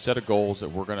give them a set of goals that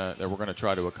we're gonna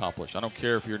try to accomplish. I don't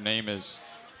care if your name is,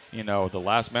 the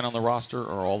last man on the roster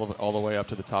or all the way up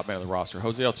to the top man of the roster.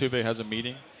 Jose Altuve has a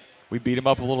meeting. We beat him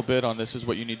up a little bit on this is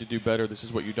what you need to do better. This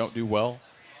is what you don't do well.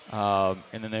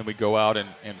 And then we go out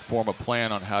and form a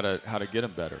plan on how to get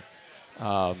them better.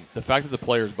 The fact that the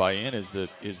players buy in is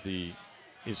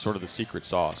sort of the secret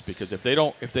sauce, because if they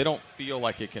don't feel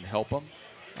like it can help them,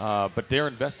 but they're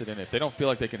invested in it. If they don't feel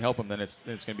like they can help them, then it's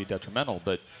going to be detrimental.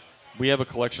 But we have a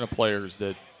collection of players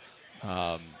that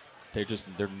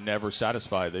they're never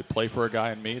satisfied. They play for a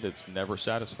guy in me that's never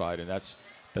satisfied, and that's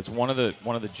one of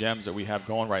the gems that we have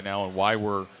going right now, and why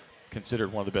we're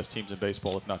considered one of the best teams in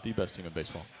baseball, if not the best team in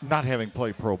baseball. Not having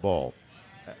played pro ball,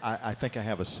 I think I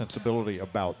have a sensibility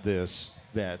about this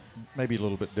that may be a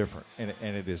little bit different, and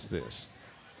it is this.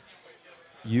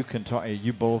 You can talk.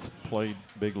 You both played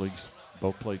big leagues,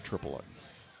 both played AAA.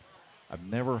 I've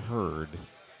never heard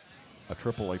a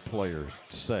AAA player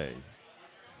say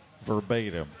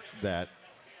verbatim that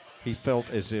he felt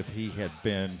as if he had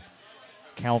been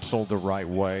counseled the right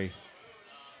way,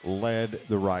 led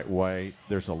the right way.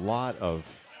 There's a lot of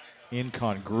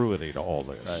incongruity to all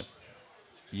this. Right.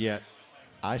 Yet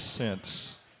I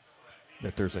sense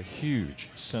that there's a huge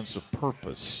sense of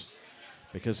purpose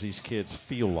because these kids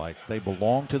feel like they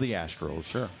belong to the Astros.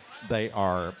 Sure. They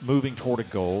are moving toward a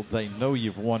goal. They know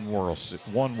you've won World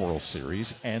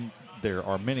Series, and there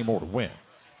are many more to win.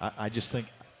 I just think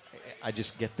I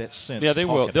just get that sense. Yeah, they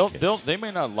will. They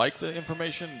may not like the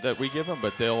information that we give them,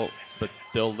 but they'll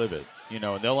live it.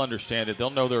 And they'll understand it. They'll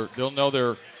know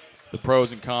the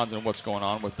pros and cons and what's going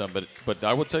on with them. But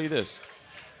I will tell you this: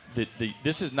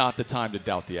 this is not the time to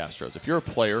doubt the Astros. If you're a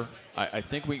player, I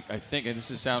think, and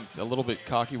this is sound a little bit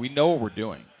cocky, we know what we're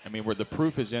doing. I mean, where the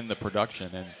proof is in the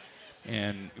production,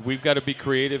 and we've got to be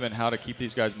creative in how to keep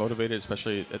these guys motivated,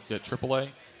 especially at AAA.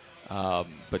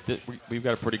 But we've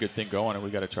got a pretty good thing going, and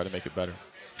we've got to try to make it better.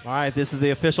 All right, this is the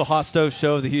official Hot Stove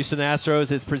Show of the Houston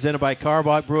Astros. It's presented by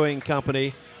Karbach Brewing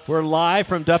Company. We're live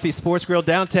from Duffy Sports Grill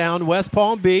downtown West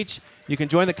Palm Beach. You can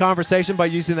join the conversation by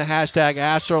using the hashtag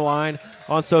Astroline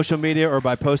on social media or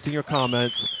by posting your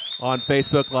comments on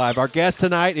Facebook Live. Our guest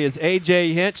tonight is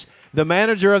A.J. Hinch, the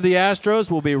manager of the Astros.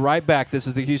 We'll be right back. This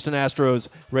is the Houston Astros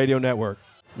Radio Network.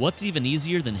 What's even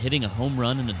easier than hitting a home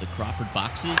run into the Crawford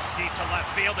boxes? Deep to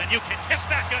left field, and you can kiss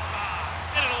that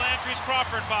goodbye into the Landry's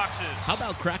Crawford boxes. How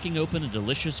about cracking open a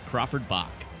delicious Crawford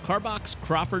Bach? Karbach's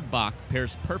Crawford Bach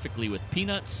pairs perfectly with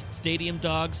peanuts, stadium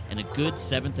dogs, and a good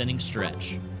seventh-inning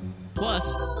stretch.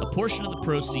 Plus, a portion of the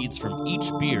proceeds from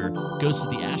each beer goes to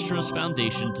the Astros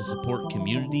Foundation to support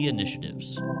community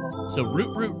initiatives. So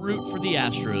root for the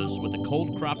Astros with a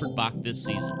cold Crawford Bach this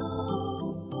season.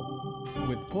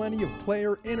 With plenty of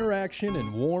player interaction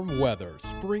and warm weather,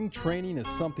 spring training is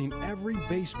something every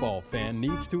baseball fan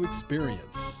needs to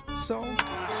experience. So,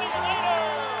 see you later!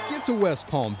 Get to West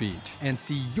Palm Beach and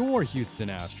see your Houston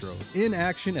Astros in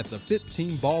action at the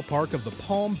FIT-Team Ballpark of the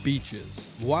Palm Beaches.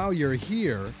 While you're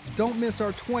here, don't miss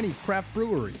our 20 craft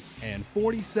breweries and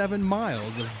 47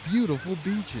 miles of beautiful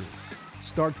beaches.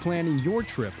 Start planning your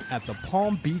trip at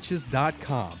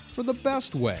thepalmbeaches.com for the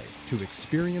best way to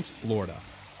experience Florida.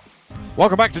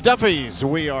 Welcome back to Duffy's.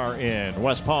 We are in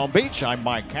West Palm Beach. I'm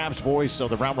Mike Capps, voice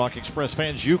of the Round Rock Express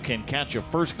fans. You can catch a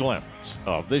first glimpse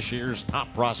of this year's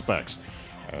top prospects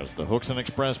as the Hooks and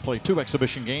Express play 2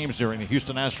 exhibition games during the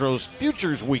Houston Astros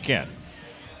Futures Weekend.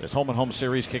 This home-and-home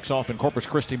series kicks off in Corpus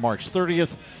Christi March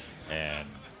 30th and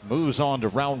moves on to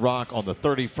Round Rock on the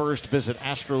 31st. Visit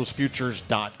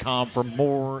astrosfutures.com for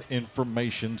more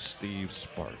information. Steve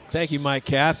Sparks. Thank you, Mike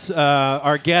Capps.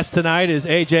 Our guest tonight is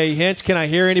A.J. Hinch. Can I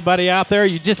hear anybody out there?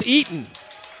 You just eating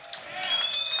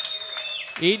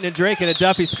and drinking at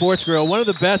Duffy Sports Grill, one of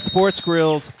the best sports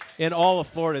grills in all of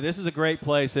Florida. This is a great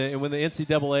place, and when the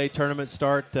NCAA tournaments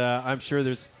start, I'm sure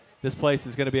this place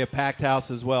is going to be a packed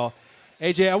house as well.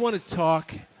 A.J., I want to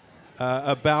talk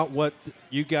about what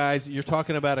you guys, you're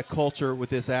talking about a culture with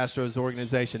this Astros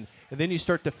organization, and then you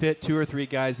start to fit 2 or 3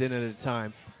 guys in at a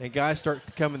time, and guys start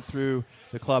coming through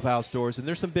the clubhouse doors, and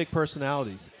there's some big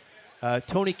personalities.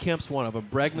 Tony Kemp's one of them.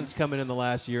 Bregman's coming in the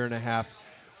last year and a half.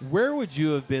 Where would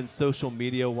you have been social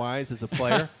media-wise as a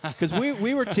player? Because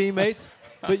we were teammates,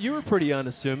 but you were pretty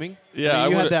unassuming. Yeah, I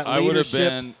mean, you had that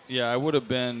leadership. I would have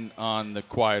been on the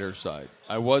quieter side.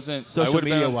 I wasn't social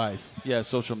media-wise. Yeah,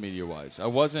 social media-wise. I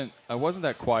wasn't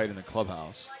that quiet in the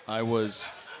clubhouse.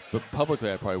 But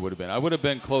publicly I probably would have been. I would have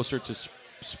been closer to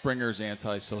Springer's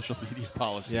anti-social media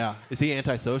policy. Yeah. Is he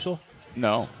anti-social?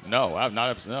 No, I'm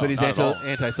not. No, but he's not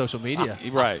anti-social media.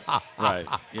 Right.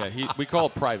 Yeah, we call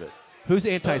it private. Who's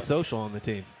anti-social on the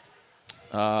team?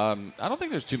 I don't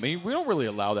think there's too many. We don't really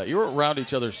allow that. You're around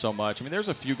each other so much. I mean, there's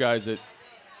a few guys that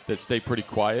stay pretty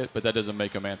quiet, but that doesn't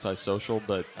make them antisocial.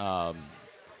 But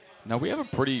no, we have a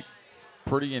pretty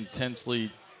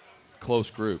intensely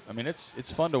close group. I mean,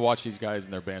 it's fun to watch these guys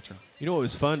in their banter. You know, it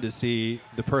was fun to see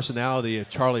the personality of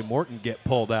Charlie Morton get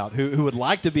pulled out, who would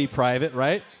like to be private,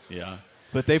 right? Yeah.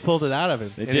 But they pulled it out of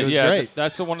him, it was great.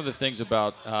 That's one of the things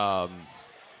about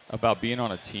being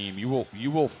on a team. You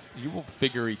will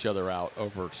figure each other out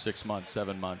over 6 months,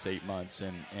 7 months, 8 months,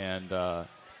 and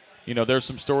you know, there's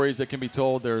some stories that can be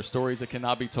told. There are stories that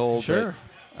cannot be told. Sure.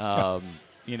 But,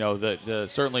 you know,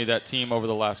 certainly that team over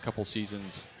the last couple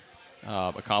seasons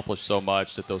accomplished so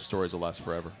much that those stories will last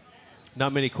forever.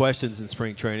 Not many questions in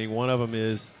spring training. One of them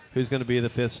is who's going to be the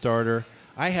 5th starter.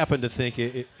 I happen to think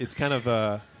it's kind of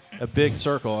a big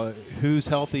circle. Who's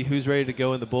healthy, who's ready to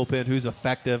go in the bullpen, who's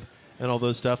effective, and all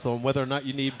those stuff, on whether or not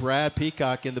you need Brad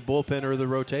Peacock in the bullpen or the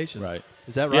rotation. Right.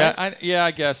 Is that right? Yeah,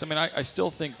 I guess. I mean, I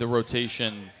still think the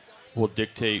rotation will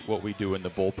dictate what we do in the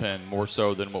bullpen more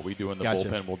so than what we do in the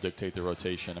bullpen will dictate the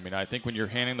rotation. I mean, I think when you're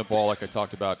handing the ball, like I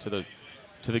talked about, to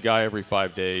the guy every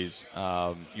 5 days,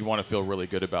 you want to feel really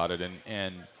good about it.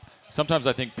 And sometimes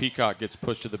I think Peacock gets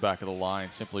pushed to the back of the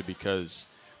line simply because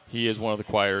he is one of the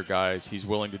quieter guys. He's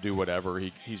willing to do whatever.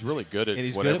 He's really good at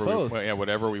whatever. Good at both.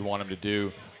 Whatever we want him to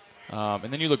do.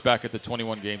 And then you look back at the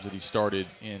 21 games that he started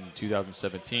in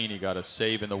 2017. He got a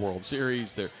save in the World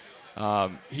Series.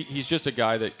 He's just a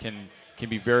guy that can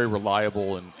be very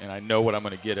reliable, and I know what I'm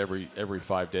going to get every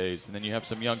 5 days. And then you have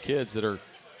some young kids that are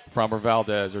Framber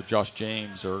Valdez or Josh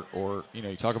James or you know,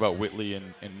 you talk about Whitley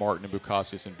and Martin and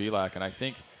Bukauskas and Bielak, and I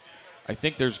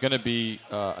think there's going to be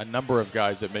a number of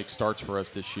guys that make starts for us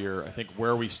this year. I think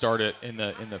where we start it in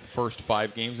the first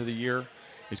 5 games of the year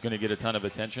is going to get a ton of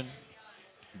attention.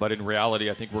 But in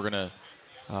reality, I think we're going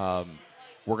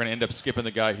to end up skipping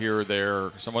the guy here or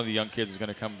there. Some of the young kids is going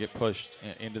to come get pushed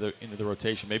into the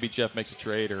rotation. Maybe Jeff makes a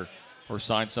trade or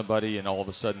signs somebody, and all of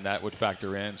a sudden that would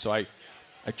factor in. So I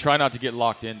try not to get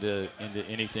locked into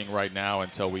anything right now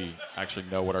until we actually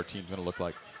know what our team's going to look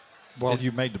like. Well,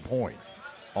 you made the point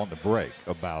on the break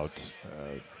about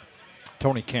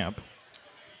Tony Kemp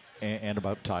and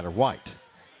about Tyler White.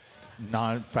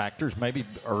 Non-factors, maybe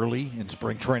early in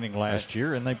spring training last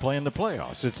year, and they play in the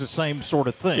playoffs. It's the same sort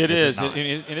of thing. It is, and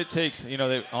it takes, you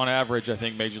know, on average, I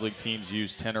think Major League teams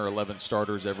use 10 or 11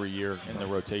 starters every year in the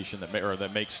rotation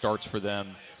that make starts for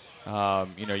them.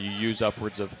 You know, you use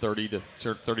upwards of 30 to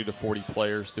 40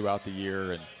 players throughout the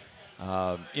year, and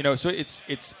you know, so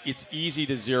it's easy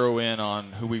to zero in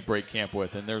on who we break camp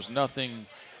with, and there's nothing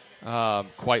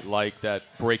quite like that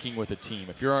breaking with a team.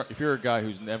 If you're a guy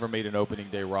who's never made an opening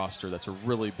day roster, that's a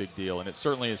really big deal, and it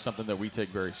certainly is something that we take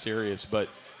very serious. But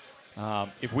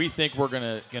if we think we're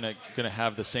gonna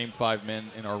have the same 5 men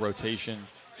in our rotation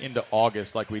into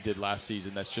August like we did last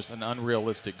season, that's just an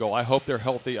unrealistic goal. I hope they're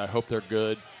healthy. I hope they're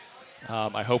good.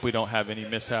 I hope we don't have any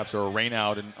mishaps or a rain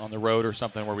out on the road or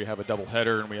something where we have a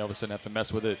doubleheader and we all of a sudden have to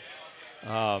mess with it.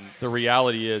 The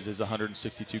reality is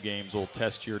 162 games will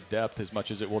test your depth as much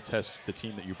as it will test the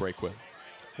team that you break with.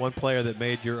 one player that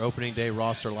made your opening day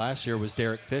roster last year was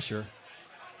Derek Fisher.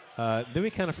 Then we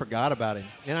kind of forgot about him.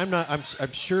 And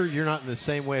I'm sure you're not in the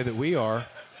same way that we are,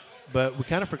 but we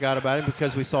kind of forgot about him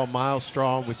because we saw Miles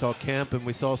Strong, we saw Kemp, and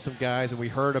we saw some guys, and we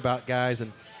heard about guys,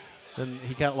 and then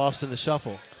he got lost in the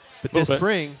shuffle. But this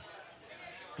spring,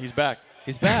 he's back.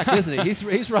 He's back, isn't he?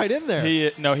 He's right in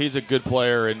there. He's a good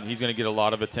player, and he's going to get a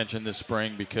lot of attention this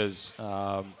spring because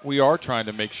we are trying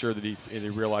to make sure that he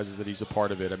realizes that he's a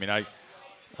part of it. I mean,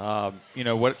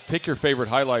 pick your favorite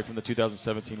highlight from the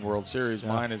 2017 World Series. Yeah.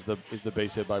 Mine is the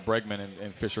base hit by Bregman,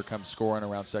 and Fisher comes scoring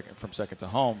around from second to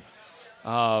home.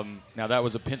 Now that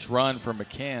was a pinch run for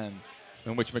McCann,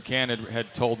 in which McCann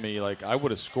had told me, like, I would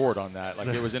have scored on that. Like,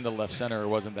 it was into left center. It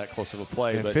wasn't that close of a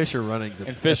play. And but Fisher running,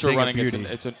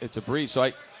 it's a breeze.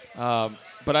 So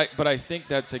but I think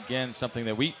that's, again, something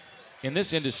that we, in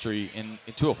this industry,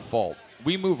 to a fault,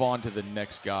 we move on to the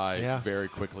next guy very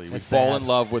quickly. We fall in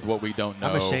love with what we don't know.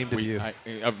 I'm ashamed of you.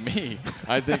 Of me.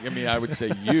 I would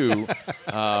say you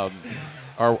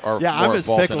are I'm as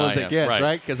fickle as it gets,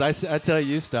 right? Because I tell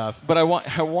you stuff. But I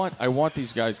want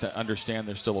these guys to understand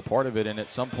they're still a part of it, and at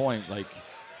some point, like,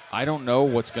 I don't know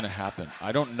what's going to happen.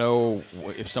 I don't know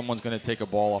if someone's going to take a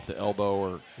ball off the elbow,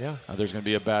 or there's going to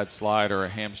be a bad slide or a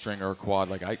hamstring or a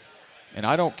quad. And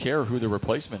I don't care who the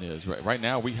replacement is. Right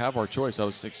now, we have our choice. I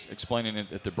was explaining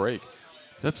it at the break.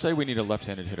 Let's say we need a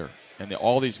left-handed hitter, and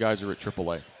all these guys are at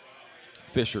AAA.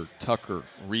 Fisher, Tucker,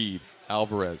 Reed,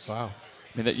 Alvarez. Wow.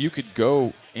 I mean, that you could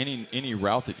go any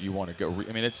route that you want to go.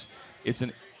 I mean,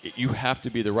 you have to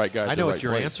be the right guy. I know what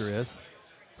your answer is.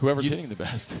 Whoever's hitting the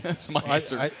best. That's my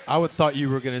answer. I would thought you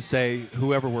were going to say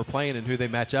whoever we're playing and who they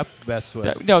match up the best with.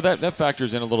 That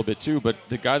factors in a little bit too. But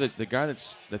the guy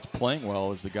that's playing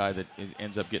well is the guy that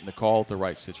ends up getting the call at the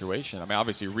right situation. I mean,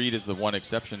 obviously Reed is the one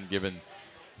exception, given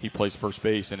he plays first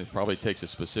base, and it probably takes a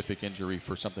specific injury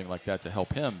for something like that to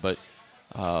help him. But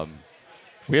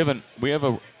we have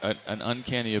an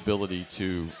uncanny ability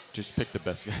to just pick the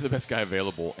best guy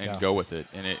available and go with it.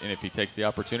 And if he takes the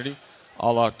opportunity.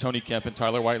 A la Tony Kemp and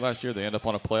Tyler White last year, they end up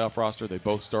on a playoff roster. They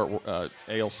both start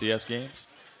ALCS games,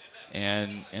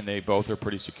 and they both are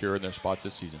pretty secure in their spots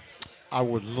this season. I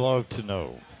would love to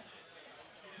know,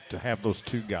 to have those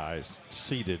two guys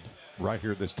seated right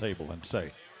here at this table and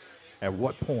say, at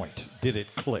what point did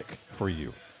it click for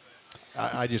you?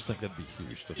 I just think that'd be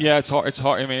huge. Yeah, it's hard. It's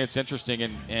hard. I mean, it's interesting,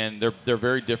 and they're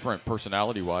very different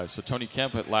personality-wise. So Tony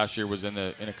Kemp last year was in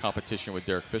a competition with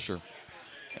Derek Fisher,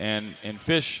 and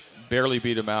Fish barely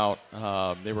beat him out.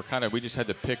 They were we just had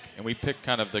to pick, and we picked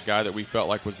kind of the guy that we felt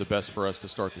like was the best for us to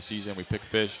start the season. We picked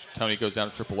Fish. Tony goes down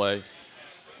to AAA,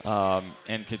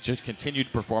 and just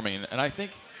continued performing. And I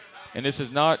think, and this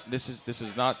is not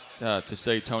to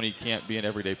say Tony can't be an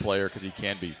everyday player, because he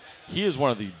can be. He is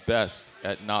one of the best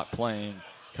at not playing,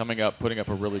 coming up, putting up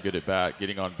a really good at bat,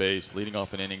 getting on base, leading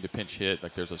off an inning to pinch hit.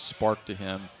 Like, there's a spark to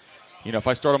him. You know, if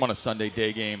I start him on a Sunday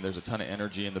day game, there's a ton of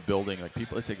energy in the building. Like,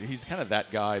 people, he's kind of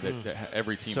that guy that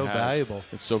every team has. So valuable.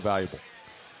 It's so valuable.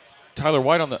 Tyler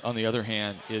White, on the other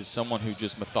hand, is someone who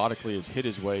just methodically has hit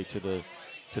his way to the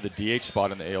DH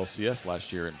spot in the ALCS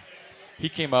last year, and he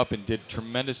came up and did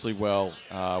tremendously well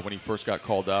when he first got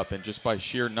called up. And just by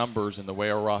sheer numbers and the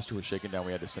way our roster was shaken down,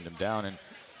 we had to send him down. And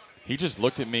he just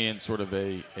looked at me in sort of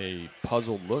a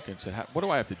puzzled look and said, "What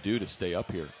do I have to do to stay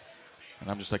up here?"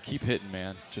 And I'm just like, "Keep hitting,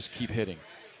 man. Just keep hitting."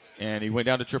 And he went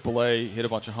down to AAA, hit a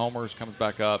bunch of homers, comes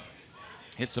back up,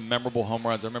 hit some memorable home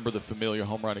runs. I remember the familiar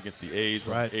home run against the A's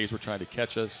when the A's were trying to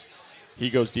catch us. He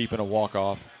goes deep in a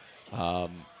walk-off.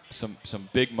 Some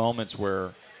big moments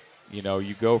where, you know,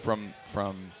 you go from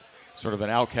sort of an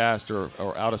outcast or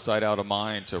out of sight, out of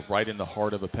mind to right in the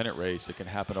heart of a pennant race. It can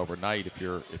happen overnight if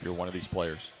you're one of these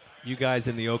players. You guys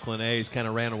in the Oakland A's kind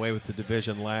of ran away with the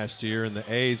division last year, and the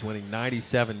A's winning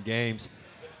 97 games.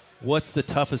 What's the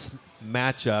toughest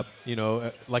matchup? You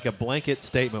know, like a blanket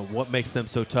statement, what makes them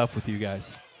so tough with you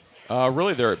guys?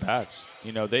 Really, they're at bats.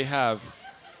 You know, they have.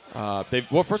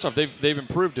 First off, they've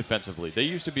improved defensively. They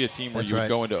used to be a team where would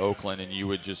go into Oakland and you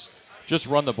would just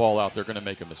run the ball out. They're going to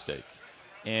make a mistake,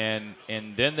 and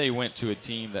then they went to a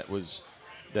team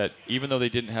that even though they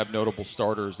didn't have notable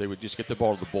starters, they would just get the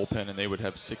ball to the bullpen and they would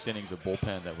have 6 innings of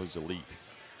bullpen that was elite.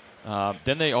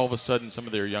 Then they all of a sudden, some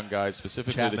of their young guys,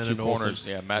 specifically Chapman the two corners,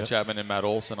 Matt Chapman and Matt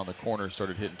Olson on the corners,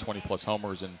 started hitting 20-plus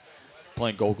homers and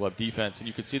playing Gold Glove defense, and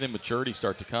you could see the maturity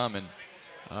start to come.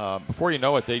 And before you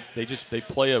know it, they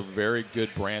play a very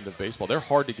good brand of baseball. They're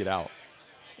hard to get out,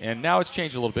 and now it's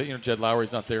changed a little bit. You know, Jed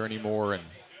Lowry's not there anymore, and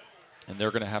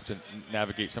they're going to have to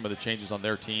navigate some of the changes on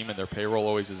their team, and their payroll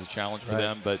always is a challenge for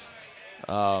them. But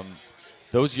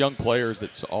those young players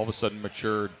that all of a sudden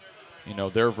matured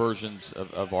their versions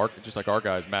of our, just like our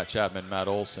guys, Matt Chapman, Matt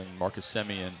Olson, Marcus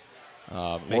Semien,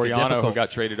 Laureano, who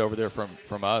got traded over there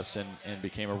from us and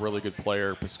became a really good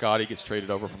player. Piscotty gets traded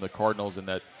over from the Cardinals, and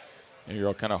that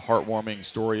kind of heartwarming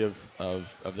story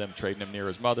of them trading him near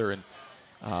his mother, and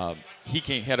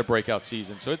he had a breakout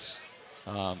season. So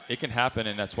it can happen,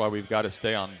 and that's why we've got to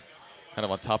stay on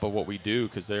top of what we do,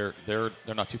 because they're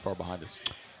not too far behind us.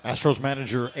 Astros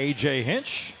manager A.J.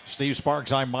 Hinch, Steve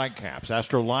Sparks, I'm Mike Capps.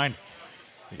 Astro Line,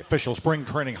 the official spring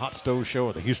training hot stove show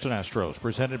of the Houston Astros,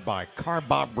 presented by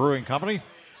Karbach Brewing Company.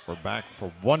 We're back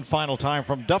for one final time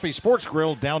from Duffy Sports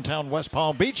Grill, downtown West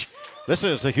Palm Beach. This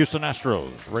is the Houston Astros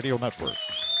Radio Network.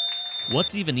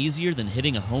 What's even easier than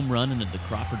hitting a home run into the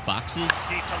Crawford boxes?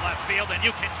 Deep to left field, and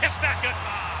you can kiss that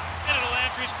goodbye into the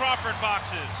Landry's Crawford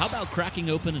boxes. How about cracking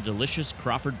open a delicious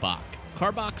Crawford Bach?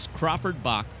 Karbach's Crawford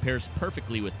Bach pairs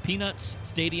perfectly with peanuts,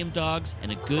 stadium dogs,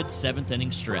 and a good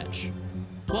seventh-inning stretch.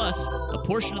 Plus, a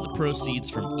portion of the proceeds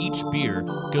from each beer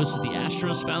goes to the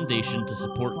Astros Foundation to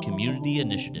support community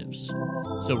initiatives.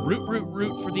 So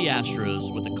root for the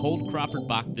Astros with a cold Crawford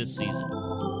Bach this season.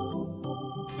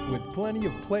 With plenty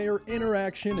of player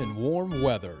interaction and warm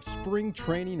weather, spring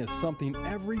training is something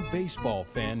every baseball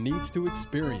fan needs to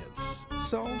experience.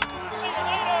 So, see you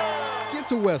later! Get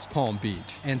to West Palm Beach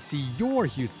and see your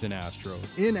Houston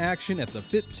Astros in action at the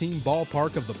FIT-Team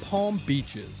Ballpark of the Palm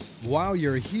Beaches. While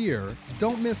you're here,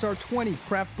 don't miss our 20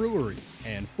 craft breweries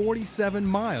and 47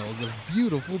 miles of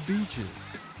beautiful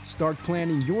beaches. Start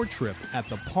planning your trip at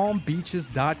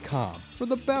thepalmbeaches.com for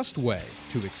the best way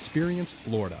to experience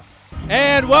Florida.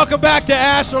 And welcome back to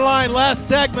Astro Line. Last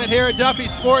segment here at Duffy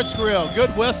Sports Grill.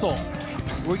 Good whistle.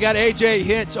 We got A.J.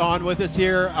 Hinch on with us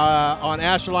here on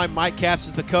Astro Line. Mike Capps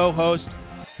is the co-host,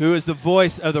 who is the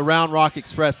voice of the Round Rock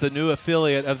Express, the new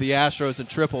affiliate of the Astros in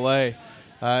AAA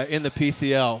in the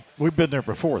PCL. We've been there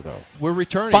before, though. We're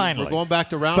returning. Finally. We're going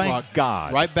back to Round Rock. Thank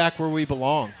God. Right back where we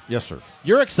belong. Yes, sir.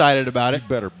 You're excited about it. You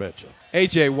better betcha.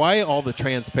 A.J., why all the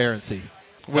transparency?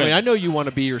 I mean, I know you want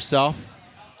to be yourself.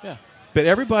 Yeah. But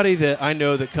everybody that I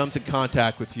know that comes in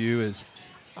contact with you is,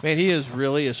 man, he is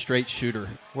really a straight shooter.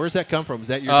 Where's that come from? Is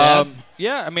that your dad?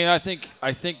 Yeah, I mean, I think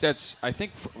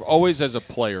always as a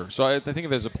player. So I think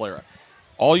of it as a player.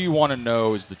 All you want to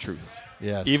know is the truth.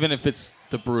 Yes. Even if it's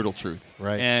the brutal truth.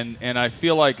 Right. And I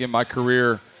feel like in my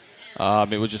career,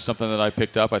 it was just something that I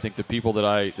picked up. I think the people that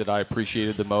I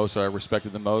appreciated the most, I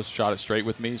respected the most, shot it straight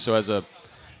with me. So as a,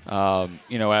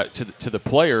 to the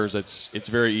players, it's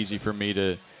very easy for me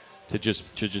to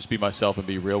just be myself and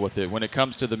be real with it. When it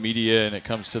comes to the media and it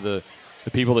comes to the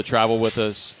people that travel with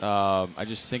us, I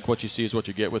just think what you see is what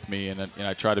you get with me, and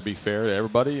I try to be fair to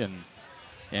everybody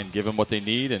and give them what they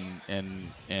need, and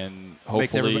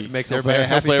hopefully makes everybody a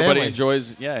happy hopefully everybody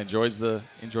family. enjoys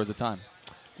the time.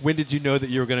 When did you know that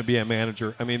you were going to be a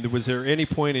manager? I mean, was there any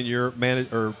point in your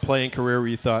playing career where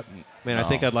you thought, man, I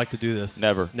think I'd like to do this?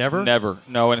 Never.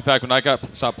 No, and in fact, when I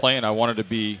stopped playing, I wanted to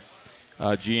be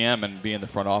GM and be in the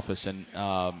front office, and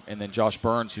then Josh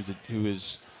Burns, who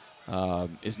is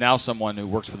now someone who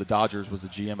works for the Dodgers, was the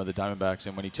GM of the Diamondbacks,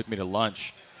 and when he took me to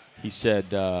lunch, he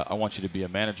said, I want you to be a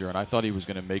manager, and I thought he was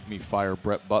going to make me fire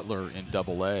Brett Butler in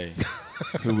Double-A,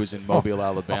 who was in Mobile,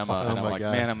 Alabama, and I'm like,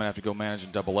 man, I'm going to have to go manage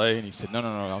in Double-A, and he said, no,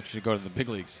 I want you to go to the big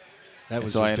leagues.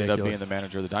 So I ended up being the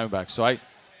manager of the Diamondbacks.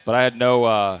 But I had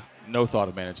no thought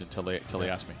of managing until they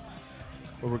asked me.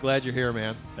 Well, we're glad you're here,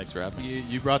 man. Thanks for having me.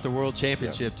 You brought the World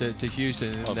Championship to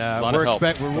Houston, and we're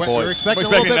expecting a little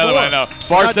bit another more. one. I know.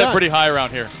 Bar set pretty high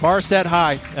around here. Bar set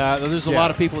high. There's a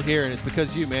lot of people here, and it's because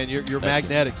of you, man. You're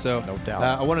magnetic. So no doubt.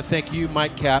 I want to thank you,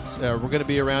 Mike Capps. We're going to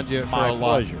be around you for a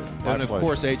lot. And of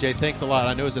course, AJ, thanks a lot.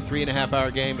 I know it's a 3.5-hour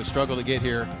game, a struggle to get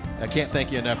here. I can't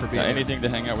thank you enough for being here. Anything to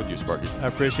hang out with you, Sparky. I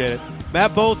appreciate it.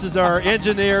 Matt Bolts is our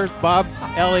engineer. Bob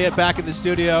Elliott back in the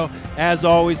studio. As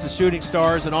always, the Shooting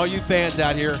Stars and all you fans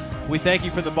out here, we thank you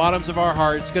from the bottoms of our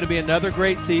hearts. It's going to be another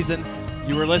great season.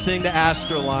 You were listening to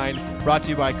Astro Line, brought to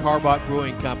you by Karbach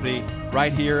Brewing Company,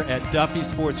 right here at Duffy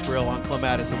Sports Grill on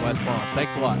Clematis in West Palm.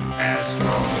 Thanks a lot. Astro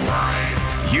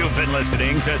Line. You've been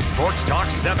listening to Sports Talk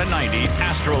 790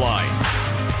 Astro Line,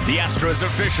 the Astros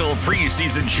official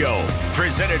preseason show,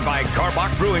 presented by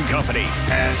Karbach Brewing Company.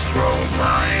 Astro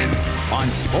Line.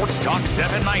 On Sports Talk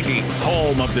 790,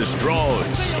 home of the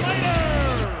Stros.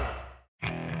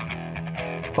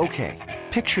 Okay,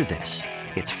 picture this.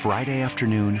 It's Friday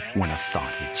afternoon when a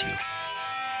thought hits you.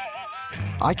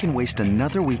 I can waste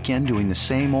another weekend doing the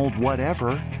same old whatever,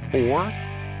 or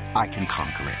I can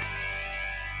conquer it.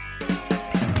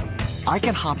 I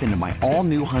can hop into my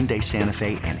all-new Hyundai Santa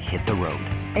Fe and hit the road.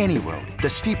 Any road. The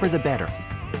steeper, the better.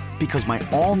 Because my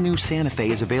all-new Santa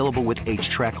Fe is available with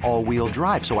H-Track all-wheel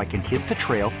drive, so I can hit the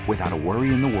trail without a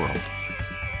worry in the world.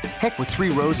 Heck, with 3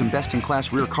 rows and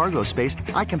best-in-class rear cargo space,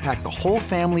 I can pack the whole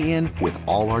family in with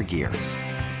all our gear.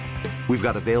 We've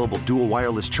got available dual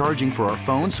wireless charging for our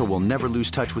phones, so we'll never lose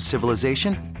touch with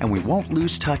civilization, and we won't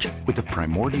lose touch with the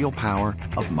primordial power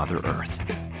of Mother Earth.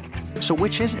 So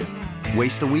which is it?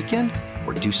 Waste the weekend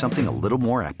or do something a little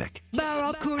more epic?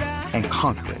 And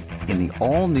conquer it in the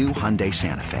all-new Hyundai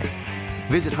Santa Fe.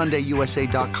 Visit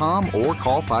HyundaiUSA.com or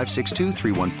call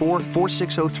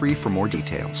 562-314-4603 for more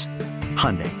details.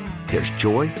 Hyundai, there's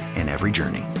joy in every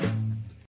journey.